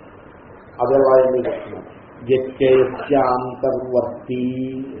తెలుస్తుంది. అది ఎలా ఎందుకు చెప్తున్నారు? యత్యాంతర్వర్తి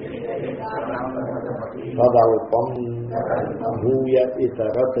తదల్పం భూయ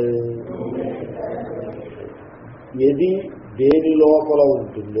ఇతరత్. ఏది దేని లోపల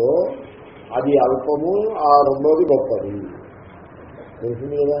ఉంటుందో అది అల్పము, ఆ రెండోది గొప్పది.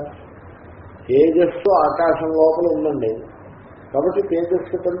 తెలిసింది కదా. తేజస్సు ఆకాశం లోపల ఉందండి, కాబట్టి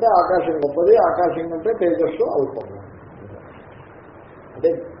తేజస్సు కంటే ఆకాశం గొప్పది, ఆకాశం కంటే తేజస్సు అల్పము.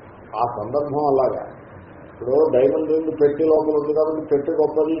 అంటే ఆ సందర్భం అలాగా. ఇప్పుడు డైమండ్ రింగ్ పెట్టి లోపల ఉంది కాబట్టి పెట్టి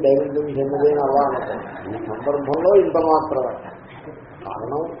గొప్పది, డైమండ్ రింగ్ చిన్నది అని అలా అంటారు. ఈ సందర్భంలో ఇంత మాత్రమే.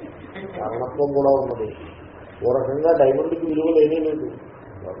 కారణత్వం కూడా ఉన్నది. ఓ రకంగా డైమండ్కి విలువ లేనే లేదు.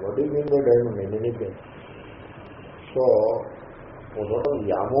 వడ్డీ మీద డైమండ్ ఎన్నైతే. సో ఒక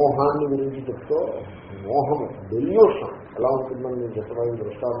వ్యామోహాన్ని గురించి చెప్తూ మోహము, డెల్యూషన్ ఎలా ఉంటుందని నేను చెప్పడానికి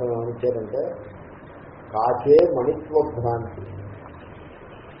దృష్టాంతం ఏమనిచ్చారంటే, కాచే మణిత్వ భ్రాంతి.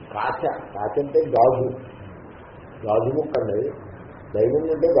 కాచ అంటే గాజు, గాజు ముక్క అండి.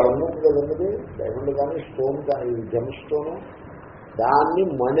 డైమండ్ అంటే గాజు ముక్క కదండి. డైమండ్ కానీ స్టోన్ కానీ జమ్ స్టోను, దాన్ని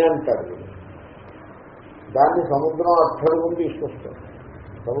మణి అంటాడు. దాన్ని సముద్రం అట్టడుగుని తీసుకొస్తాడు.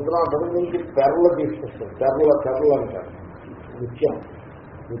 సముద్రం అట్టడుగు నుంచి పెర్రలు తీసుకొస్తాడు. పెర్రలు అంటారు. ముత్యం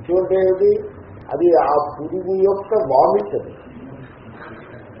అంటే ఏమిటి? అది ఆ పురుగు యొక్క వామిట్ అది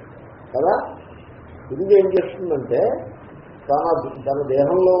కదా. పురుగు ఏం చేస్తుందంటే తన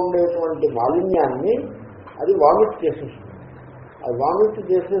దేహంలో ఉండేటువంటి మాలిన్యాన్ని అది వామిట్ చేసేస్తుంది. అది వామిట్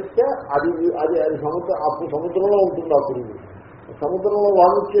చేసేస్తే అది సముద్రంలో ఉంటుంది. ఆ పురుగు సముద్రంలో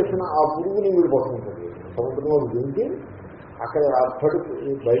వామిట్ చేసిన ఆ పురుగుని వీడు పట్టుకుంటుంది. సముద్రంలో దించి అక్కడ అప్పటి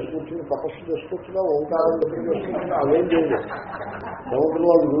బయట కూర్చుని తపస్సు చేసుకోవచ్చుగా, ఓంకారం చేసుకుంటే అవేం చేయలేదు.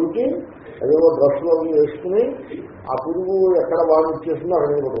 సముద్రంలో దించి అదేవో డ్రస్సులో వేసుకుని ఆ పురుగు ఎక్కడ వామిట్ చేస్తుందో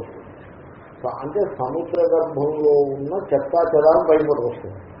అక్కడికి పట్టుకొస్తుంది. అంటే సముద్ర గర్భంలో ఉన్న చెత్తా చెదాన్ని బయట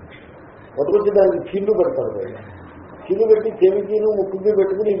పట్టుకొస్తుంది. పట్టుకొచ్చి దానికి చిల్లు పెడతారు. బయట చిల్లు పెట్టి చెవికిను ముక్కుకి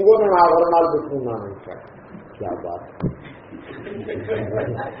పెట్టుకుని ఇదిగో నేను ఆభరణాలు పెట్టుకున్నాను ఇచ్చాను. క్యా బాత్.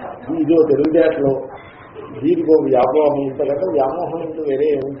 ఇదో తెలివితేటలో దీనికో వ్యామోహం, ఇంతకంటే వ్యామోహం ఇంత వేరే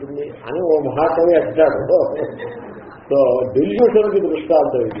ఏముంటుంది అని ఓ మహాకవి అంటాడు. సో డెల్యూషన్కి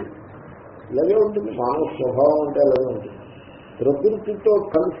దృష్టాంతం ఇది. ఇలాగే ఉంటుంది. మానవ స్వభావం అంటే అలాగే ఉంటుంది. ప్రకృతితో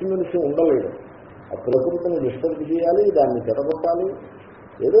కలిసిమెలిసి ఉండలేడు. ఆ ప్రకృతిని డిస్టర్బ్ చేయాలి, దాన్ని చెడగొట్టాలి,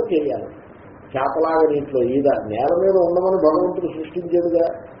 ఏదో చేయాలి. చేపలాగా నీటిలో ఈద, నేల మీద ఉండమని భగవంతుడు సృష్టించేదిగా.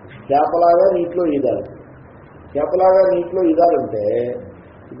 చేపలాగా నీటిలో ఈదాలి. చేపలాగా నీటిలో ఈదాలంటే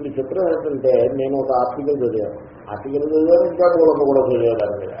ఇప్పుడు చిత్రం ఏంటంటే, నేను ఒక ఆర్టికల్ చదివాను, ఇంకా కూడా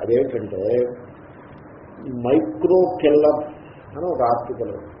చదివేదాన్ని. అదేంటంటే మైక్రో కిల్లర్ అని ఒక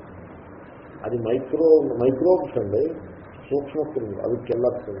ఆర్టికల్. అది మైక్రోబ్స్ అండి, సూక్ష్మక్రిములు, అవి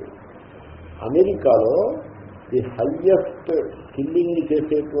కిల్లర్స్. అమెరికాలో ది హైయెస్ట్ కిల్లింగ్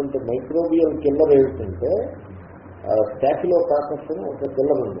చేసేటువంటి మైక్రోబియల్ కిల్లర్ ఏంటంటే స్టాఫిలోకాకస్ అని ఒక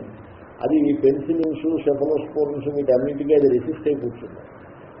కిల్లర్ ఉంది. అది ఈ పెన్సిలిన్స్, సెఫలోస్పోరిన్స్ వీటన్నింటికీ అది రెసిస్ట్ అయి కూర్చుంది.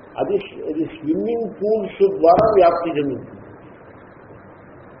 అది స్విమ్మింగ్ పూల్స్ ద్వారా వ్యాప్తి చెందుతుంది.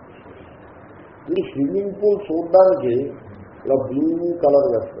 ఇది స్విమ్మింగ్ పూల్ చూడడానికి ఇలా బ్లూ కలర్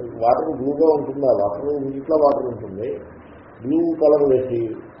వేస్తుంది. వాటర్ బ్లూగా ఉంటుంది. ఆ వాటర్ ఇంట్లో వాటర్ ఉంటుంది. బ్లూ కలర్ వేసి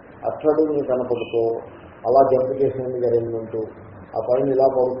అట్టడుగుని కనపడుతూ అలా జంప్ చేసేందుకు అరేంజ్మెంట్. ఆ పైన ఇలా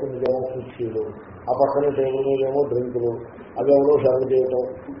పడుతుందేమో కుర్చీలు, ఆ పక్కన టేబుల్ మీదేమో డ్రింకులు, అవేమో సర్వ్ చేయటం,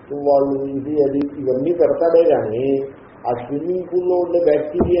 వాళ్ళు ఇది అది ఇవన్నీ పెడతాడే కానీ ఆ స్విమ్మింగ్ పూల్లో ఉండే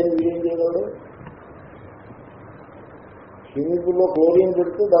బ్యాక్టీరియాని వీరేం చేయగలడు? స్విమ్మింగ్ పూల్లో క్లోరిన్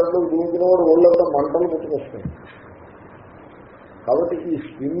పెడితే దాంట్లో దూకిన వాడు ఒళ్ళంతా మంటలు పుట్టుకొస్తాయి. కాబట్టి ఈ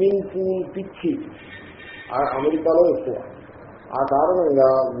స్విమ్మింగ్ పూల్ పిచ్చి అమెరికాలో ఎక్కువ. ఆ కారణంగా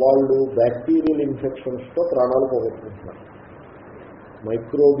వాళ్ళు బ్యాక్టీరియల్ ఇన్ఫెక్షన్స్తో ప్రాణాలు పోగొట్టుకుంటున్నారు.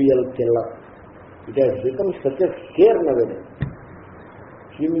 Microbial killer. It has become such a scare నగదు.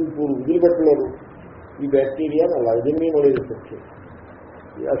 స్విమ్మింగ్ పూల్ వదిలిపెట్టలేరు ఈ బ్యాక్టీరియాని. అలా ఇదన్నీ మళ్ళీ రిసెర్చ్.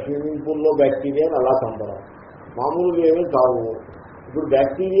 ఆ స్విమ్మింగ్ పూల్లో బ్యాక్టీరియాని అలా చంపడం. మామూలుగా ఏమీ కావు. ఇప్పుడు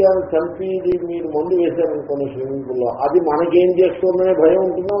బ్యాక్టీరియాను చంపి మీరు మందు వేశారనుకోండి స్విమ్మింగ్ పూల్లో, అది మనకేం చేస్తుందనే భయం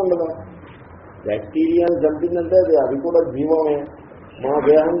ఉంటుందా ఉండదా? బ్యాక్టీరియాను చంపిందంటే అది కూడా జీవమే. మన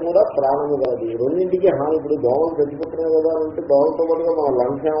దేహం కూడా ప్రాణము కాదు. రెండింటికి హాని. ఇప్పుడు దోమలు చచ్చిపోతున్నాయి కదా అంటే దోమలతో పాటుగా మన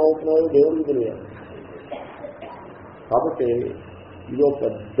లంగ్స్ ఏమవుతున్నాయో దేవుడికి తెలియాలి. కాబట్టి ఇది ఒక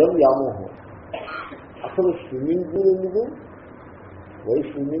పెద్ద వ్యామోహం. అసలు స్విమ్మింగ్ పూల్ ఎందుకు? Why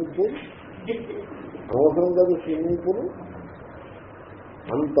swimming pool? అవసరం కాదు స్విమ్మింగ్ పూల్.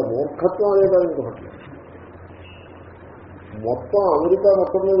 అంత మూర్ఖత్వం లేదా ఇంకొకటి. మొత్తం అమెరికా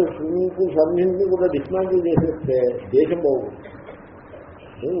మొత్తం మీద స్విమ్మింగ్ పూల్స్ అన్నింటినీ కూడా డిస్మాంటిల్ చేసేస్తే దేశం బాగుంటుంది.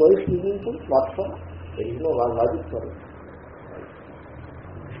 వై స్విమ్మింగ్ పూల్ వాట్సాం తెలిసిన వాళ్ళు సాధిస్తారు.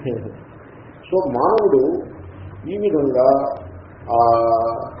 సో మానవుడు ఈ విధంగా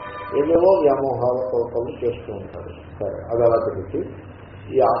ఏదేవో వ్యామోహాల కోరికలు చేస్తూ ఉంటాడు. సరే, అది అలా తెలిసి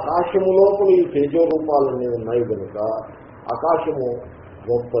ఈ ఆకాశము లోపల ఈ తేజోరూపాలన్నీ ఉన్నాయి కనుక ఆకాశము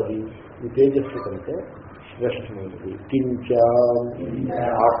గొప్పది, ఈ తేజస్సు కంటే శ్రేష్టమైనది. కించ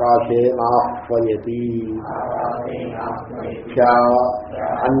ఆకాశే నాహ్వయతి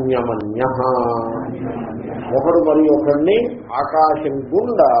అన్యమన్య. ఒకడు మరి ఒకడిని ఆకాశం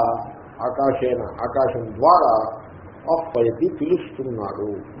గుండా ఆకాశం ద్వారా ఆహ్వయతి పిలుస్తున్నాడు.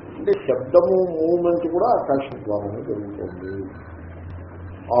 అంటే శబ్దము మూవ్మెంట్ కూడా ఆకాశం ద్వారానే జరుగుతుంది.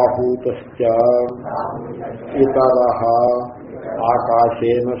 ఆహూతశ్చ ఇతరః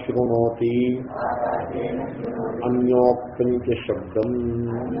ఆకాశేన శృణోతి అన్యోక్తం చ శబ్దం.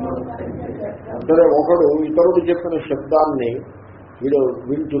 సరే, ఒకడు ఇతరుడు చెప్పిన శబ్దాన్ని వీడు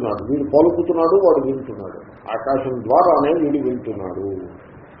వింటున్నాడు, వీడు పలుకుతున్నాడు, వాడు వింటున్నాడు. ఆకాశం ద్వారానే వీడు వింటున్నాడు.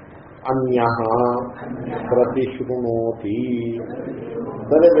 అన్యః ప్రతిశృణోతి.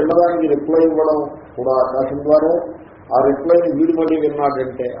 సరే, వినడానికి రిప్లై ఇవ్వడం కూడా ఆకాశం ద్వారా. ఆ రిప్లైని వీడు మళ్ళీ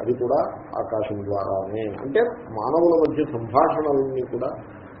విన్నాడంటే అది కూడా ఆకాశం ద్వారానే. అంటే మానవుల మధ్య సంభాషణలన్నీ కూడా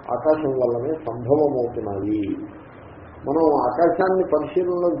ఆకాశం వల్లనే సంభవమవుతున్నాయి. మనం ఆకాశాన్ని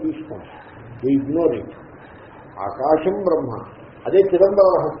పరిశీలనలోకి తీసుకోం, వి ఇగ్నోర్ ఇట్. ఆకాశం బ్రహ్మ, అదే చిదంబర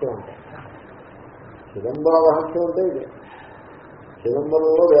రహస్యం అంటే. చిదంబర రహస్యం అంటే ఇదే.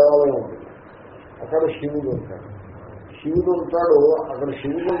 చిదంబరంలో దేవాలయం ఉంటుంది, అక్కడ శివుడు ఉంటాడు. శివుడు ఉంటాడు, అక్కడ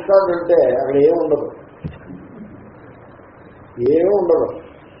శివుడు ఉంటాడంటే అక్కడ ఏముండదు, ఏముండదు.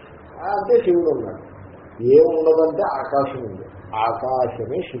 అంటే శివుడు ఉన్నాడు. ఏముండదంటే ఆకాశం ఉంది.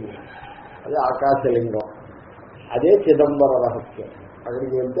 ఆకాశమే శివుడు, అదే ఆకాశలింగం. అదే చిదంబర రహస్యం.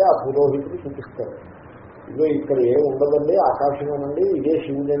 అక్కడికి వెళ్తే ఆ పురోహితుడు చూపిస్తారు, ఇదో ఇక్కడ ఏముండదండి, ఆకాశమేనండి, ఇదే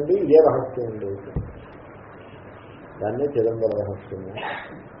శివుడండి, ఇదే రహస్యం అండి. దాన్నే చిదంబర రహస్యము.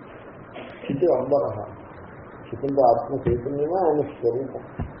 చితి అంబర, చితంతో ఆత్మ చైతన్యమే ఆయన స్వరూపం.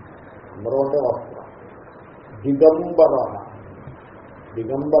 అంబరం అంటే వస్త్రం. దిగంబర,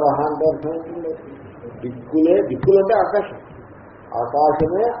 దిగంబర అంటే అర్థం ఏంటండి? దిక్కులంటే ఆకాశం.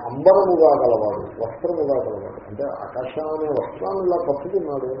 ఆకాశమే అంబరముగా గలవాడు, వస్త్రముగా గలవాడు. అంటే ఆకాశం అనే వస్త్రాన్ని ఇలా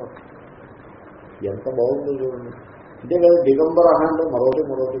పట్టుకున్నాడు. ఎంత బాగుందో చూడండి. అంటే కదా దిగంబర అంటే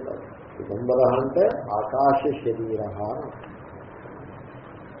మరొకటి కాదు. దిగంబర అంటే ఆకాశ శరీర.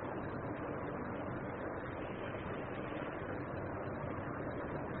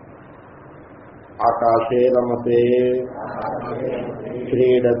 ఆకాశే రమతే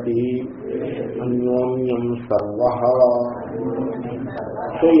క్రీడతి అన్యోన్యం సర్వ.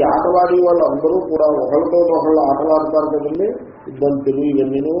 సో ఈ ఆటలాడి వాళ్ళందరూ కూడా ఒకరితో ఒకళ్ళు ఆటలాడతారు కదండి. బంతులు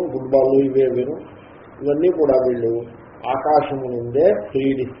ఇవన్నీను, ఫుట్బాల్ ఇవేను, ఇవన్నీ కూడా వీళ్ళు ఆకాశము నుండే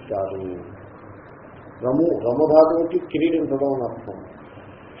క్రీడిస్తారు. రమధాతువుకి క్రీడించడం అని అర్థం.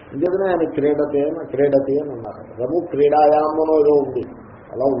 ఇంకేదైనా ఆయన క్రీడతి అని అన్నారు. రము క్రీడాయామనో ఏదో ఉంది,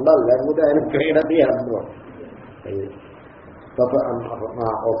 అలా ఉండాలి, లేకపోతే ఆయన క్రీడతి అర్థం.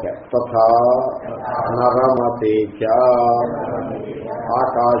 ఓకే. తథా నరమతే చ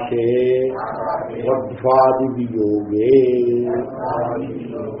ఆకాశే వధ్వాది వియోగే.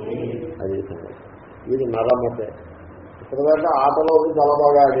 అది ఇది నరమతే. ఇప్పటిదాకా ఆటలోకి చాలా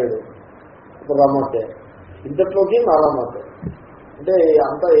బాగా ఆడాడు, ఇప్పుడు రమతే. ఇంతట్లోకి నరమతే అంటే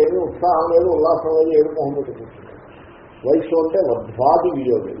అంతా ఏమీ ఉత్సాహం లేదు, ఉల్లాసం లేదు, ఏడు మొహం పెట్టుకుంటుంది. వయసు అంటే వధ్వాది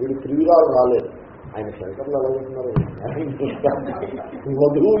వియోగి, వీడు త్రివిరాలు రాలేదు. ఆయన శంకర్లు ఎలా ఉంటున్నారు,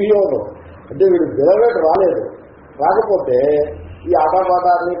 వధువు వియోగం అంటే వీడు బిలవేట రాలేదు. రాకపోతే ఈ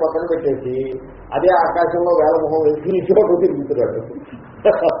ఆటపాటాన్ని పక్కన పెట్టేసి అదే ఆకాశంలో వేల మొహం వేసి ఇంట్లో తిరుగుతున్నాడు.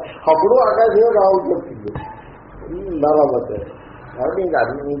 అప్పుడు ఆకాశమే రావాల్సి వస్తుంది. నరమతే. కాబట్టి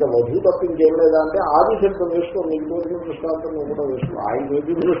ఇంకా వధువు తప్ప ఇంకేం లేదా అంటే ఆది శబ్దం వేసుకో, మీకు రోజుల దృష్టాంతం నువ్వు కూడా వేసుకో. ఆయన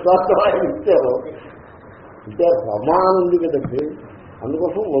రోజుల దృష్టాంతం ఆయన ఇచ్చారు. అంటే రమానం ఉంది కదండి,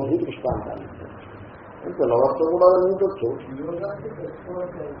 అందుకోసం వధువు దృష్టాంతాన్ని పిల్లవర్తం కూడా అనిపించవచ్చు.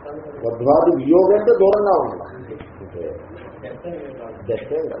 వధ్వాది వియోగం అంటే దూరంగా ఉండాలి.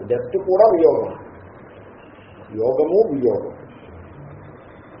 డెత్ కూడా వియోగం, యోగము వియోగం.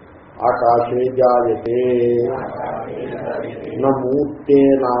 ఆకాశే జాయతే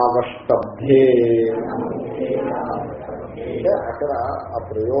నమూర్తేనావష్టబ్ధే. అంటే అక్కడ ఆ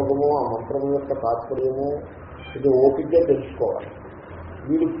ప్రయోగము, ఆ మంత్రం యొక్క తాత్పర్యము ఇది ఓపికగా తెలుసుకోవాలి.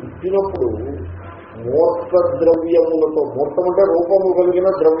 వీడు పుట్టినప్పుడు మూర్త ద్రవ్యములతో, మూర్తం అంటే రూపము కలిగిన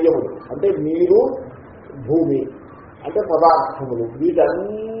ద్రవ్యములు అంటే నీరు, భూమి అంటే పదార్థములు,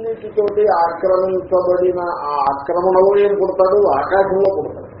 వీటన్నిటితోటి ఆక్రమించబడిన ఆ ఆక్రమణలో ఏం పుడతాడు, ఆకాశంలో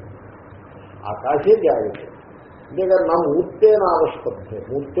పుడతాడు. ఆకాశే జాయతే. అంతేకాదు నా మూర్తేన అవష్టబ్ధే.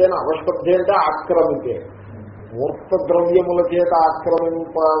 మూర్తేన అవష్టబ్ధే అంటే ఆక్రమితే, మూర్త ద్రవ్యముల చేత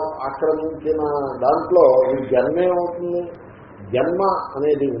ఆక్రమించిన దాంట్లో ఈ జన్మ ఏమవుతుంది? జన్మ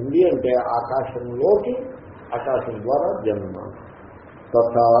అనేది ఉంది అంటే ఆకాశంలోకి, ఆకాశం ద్వారా జన్మ.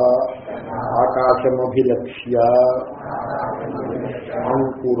 తథా ఆకాశమభిలక్ష్య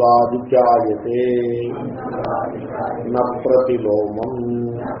అంకురాది జాయతే నప్రతిలోమం.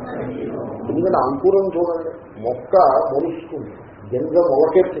 ఎందుకంటే అంకురం చూడండి, మొక్క మొలుస్తుంది, గింజ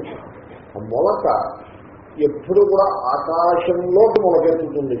మొలకెత్తుతుంది. ఆ మొలక ఎప్పుడు కూడా ఆకాశంలోకి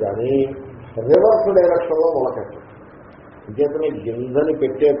మొలకెత్తుతుంది కానీ రివర్స్ డైరెక్షన్లో మొలకెత్తుంది. ఇంకేతనే గింజని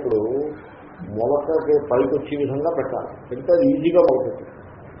పెట్టేప్పుడు మొలకకి పైకి వచ్చే విధంగా పెట్టాలి, పెడితే అది ఈజీగా మొలకెత్తుంది.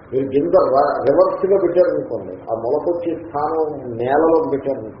 మీరు గింజ రివర్స్గా పెట్టారనుకోండి, ఆ మొలకొచ్చే స్థానం నేలలో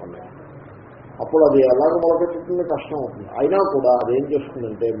పెట్టారనుకోండి, అప్పుడు అది ఎలాగ మొలకెత్తుతుంది, కష్టం అవుతుంది. అయినా కూడా అదేం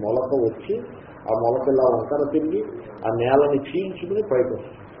చేస్తుందంటే మొలక వచ్చి ఆ మొలకలా వంకర తిరిగి ఆ నేలని చీల్చుకుని పైకి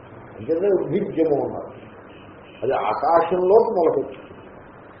వస్తుంది. ఎందుకంటే ఉద్భిద్యము ఉన్నారు, అది ఆకాశంలోకి మొలకొచ్చింది.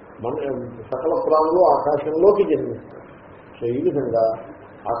 మన సకల ప్రాణులు ఆకాశంలోకి జన్మిస్తాయి. సో ఈ విధంగా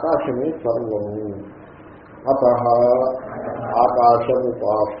ఆకాశమే సర్వము. అత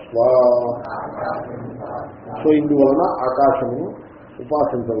ఆకాశముపాస్వ. సో ఇందువలన ఆకాశమును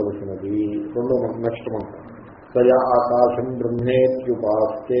ఉపాసించవలసినది. రెండో నెక్స్ట్ మంత్రం. తయా ఆకాశం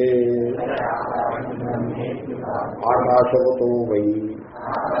బ్రహ్మేత్యుపాస్తే ఆకాశవతో వై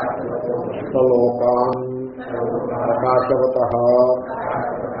సలోకాన్ ఆకాశవతః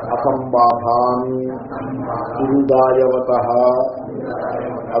అసంబాధాన్ గురుదాయవతః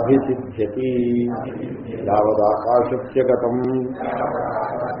అభిసిద్ధ్యతి. యావదాకాశస్య గతం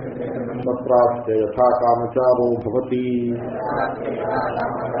తత్రాస్య యథా కామచారో భవతి.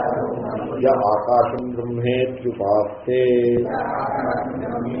 య ఆకాశం బ్రహ్మేత్యుపాస్తే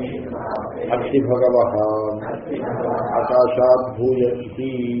అస్తి భగవః ఆకాశాద్ భూయ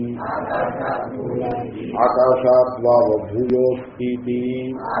ఇతి ఆకాశాద్వావ భూయోస్తి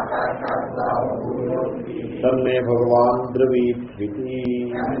తన్మే భగవాన్ బ్రవీత్వితి.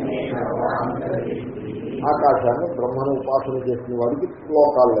 ఆకాశాన్ని బ్రహ్మను ఉపాసన చేసిన వాడికి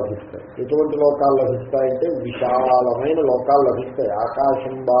లోకాలు లభిస్తాయి. ఎటువంటి లోకాలు లభిస్తాయంటే విశాలమైన లోకాలు లభిస్తాయి.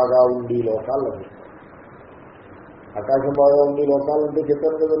 ఆకాశం బాగా ఉండి లోకాలు లభిస్తాయి. ఆకాశం బాగా ఉంది లోకాలంటే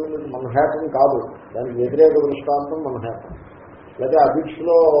చెప్పాను కదండి మీకు. మన్హాటన్ కాదు, దానికి వ్యతిరేక దృష్టాంతం మన్హాటన్. లేదా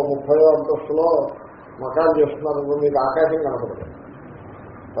అభిక్షలో 30వ అంతస్తులో మకాలు చేస్తున్నారు, మీకు ఆకాశం కనపడదు.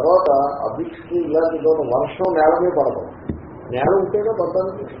 తర్వాత అభిక్షకి ఇలాంటి చోట వర్షం నేల మీద పడదు. నేల ఉంటేనే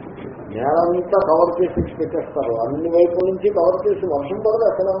పడడానికి, నేల అంతా కవర్ చేసి పెట్టేస్తారు, అన్ని వైపుల నుంచి కవర్ చేసి వర్షం పడదు.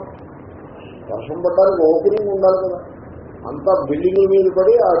 అసలు వర్షం పడడానికి ఓపెనింగ్ ఉండాలి కదా. అంతా బిల్డింగ్ల మీద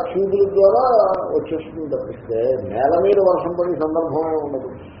పడి ఆ ట్యూబుల ద్వారా వచ్చేస్తుంది తప్పిస్తే నేల మీద వర్షం పడే సందర్భమే ఉండదు.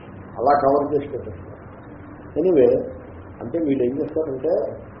 అలా కవర్ చేసి పెట్టేస్తారు. ఎనీవే, అంటే వీళ్ళు ఏం చేస్తారంటే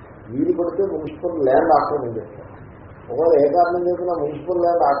వీలు పడితే మున్సిపల్ ల్యాండ్ ఆక్రమించేస్తారు. ఒకవేళ ఏ కారణం చేసినా మున్సిపల్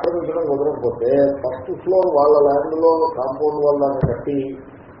ల్యాండ్ ఆక్రమించడం కుదరకపోతే ఫస్ట్ ఫ్లోర్ వాళ్ళ ల్యాండ్లో కాంపౌండ్ వాళ్ళ కట్టి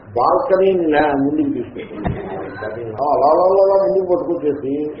బాల్కనీ ముందుకు తీసుకెళ్ళి అలా ముందుకు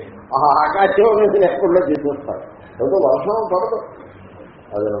పట్టుకొచ్చేసి ఆ ఆకాశం అనేది లేకుండా చేసేస్తారు. అయితే వర్షం పడదు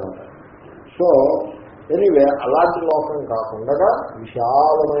అదనమాట. సో ఎనీవే, అలాంటి లోకం కాకుండా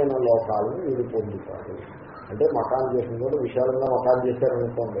విశాలమైన లోకాలను వీరు పొందుతారు. అంటే మకాన్ చేసిన కూడా విశాలంగా మకాన్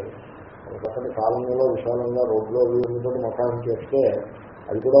చేశారనుకోండి, ఒకటి కాలంలో విశాలంగా రోడ్లో వీళ్ళతో మకాన్ చేస్తే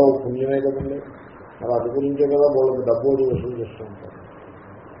అది కూడా ఒక పుణ్యమే కదండి. మరి అది గురించే కదా వాళ్ళకి డబ్బు వసూలు చేస్తూ ఉంటారు.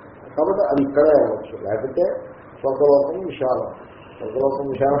 కాబట్టి అది ఇక్కడే అవ్వచ్చు. లేకపోతే స్వర్గలోకం విశాలం, స్వర్గలోకం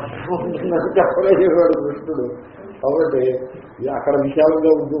విశాలంగా ఉంటుందని చెప్పలేవాడు కృష్ణుడు. కాబట్టి అక్కడ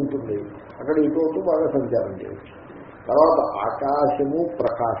విశాలంగా ఉంటుంది, అక్కడ ఇటు బాగా సంచారం చేయవచ్చు. తర్వాత ఆకాశము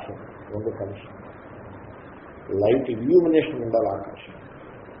ప్రకాశం రెండు కలిసి లైట్ ఇల్యూమినేషన్ ఉండాలి.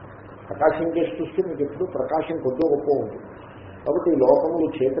 ఆకాశం చేసి చూస్తే మీకు ఎప్పుడు ప్రకాశం కొద్దిగా గొప్ప ఉంటుంది. కాబట్టి ఈ లోకములు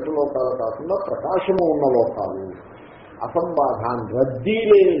చీకటి లోకాలు కాకుండా ప్రకాశము ఉన్న లోకాలు, అసంబాధాన్ని రద్దీ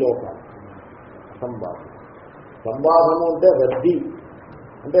లేని లోకాలు. అసంబాధం, సంబాధము అంటే రద్దీ,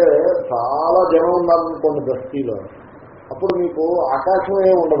 అంటే చాలా జనం ఉండాలనుకోండి బస్తీలో, అప్పుడు మీకు ఆకాశం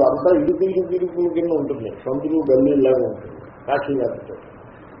ఏమి ఉండదు, అంతా ఇరుకు కింద ఉంటుంది, సందులు గల్లీలాగా ఉంటుంది కాశీ లేకపోతే.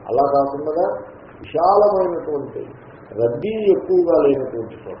 అలా కాకుండా విశాలమైనటువంటి రద్దీ ఎక్కువగా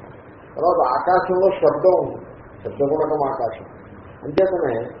లేనటువంటి చోట. తర్వాత ఆకాశంలో శబ్దం ఉంటుంది, శబ్దగుణకం ఆకాశం.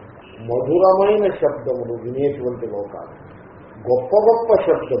 అంతేకానే మధురమైన శబ్దములు వినేటువంటి లోకాలు, గొప్ప గొప్ప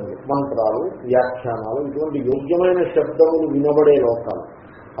శబ్దములు, మంత్రాలు, వ్యాఖ్యానాలు, ఇటువంటి యోగ్యమైన శబ్దములు వినబడే లోకాలు,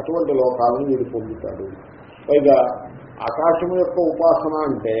 అటువంటి లోకాలను వీడు పొందుతాడు. పైగా ఆకాశం యొక్క ఉపాసన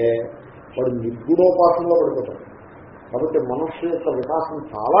అంటే వాడు నిర్గుణోపాసనలో పడిపోతాడు. కాబట్టి మనస్సు యొక్క వికాసం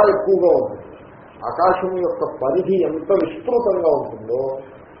చాలా ఎక్కువగా ఉంటుంది. ఆకాశం యొక్క పరిధి ఎంత విస్తృతంగా ఉంటుందో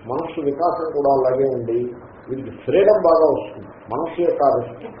మనస్సు వికాసం కూడా అలాగే ఉండి వీడికి ఫ్రీడమ్ బాగా వస్తుంది. మనస్సు యొక్క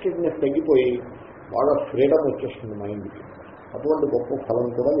రెస్ట్రిక్టెడ్నెస్ తగ్గిపోయి బాగా ఫ్రీడమ్ వచ్చేస్తుంది మైండ్కి. అటువంటి గొప్ప ఫలం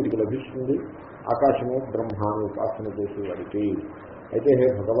కూడా వీడికి లభిస్తుంది ఆకాశము బ్రహ్మాన్ని ఉపాసన చేసేవాడికి. అయితే హే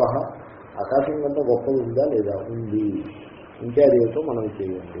భగవ, ఆకాశం కంటే గొప్పది ఉందా లేదా? ఉంది. ఉంటే అదేమిటో మనం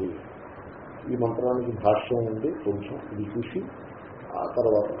చేయండి. ఈ మంత్రానికి భాష్యం ఉంది, కొంచెం ఇది చూసి ఆ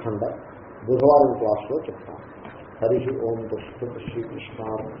తర్వాత ఖండ బుధవారం క్లాస్లో చెప్తాం. హరి ఓం తస్సత్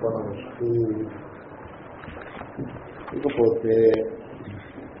శ్రీకృష్ణార్పణమస్తు. ఇకపోతే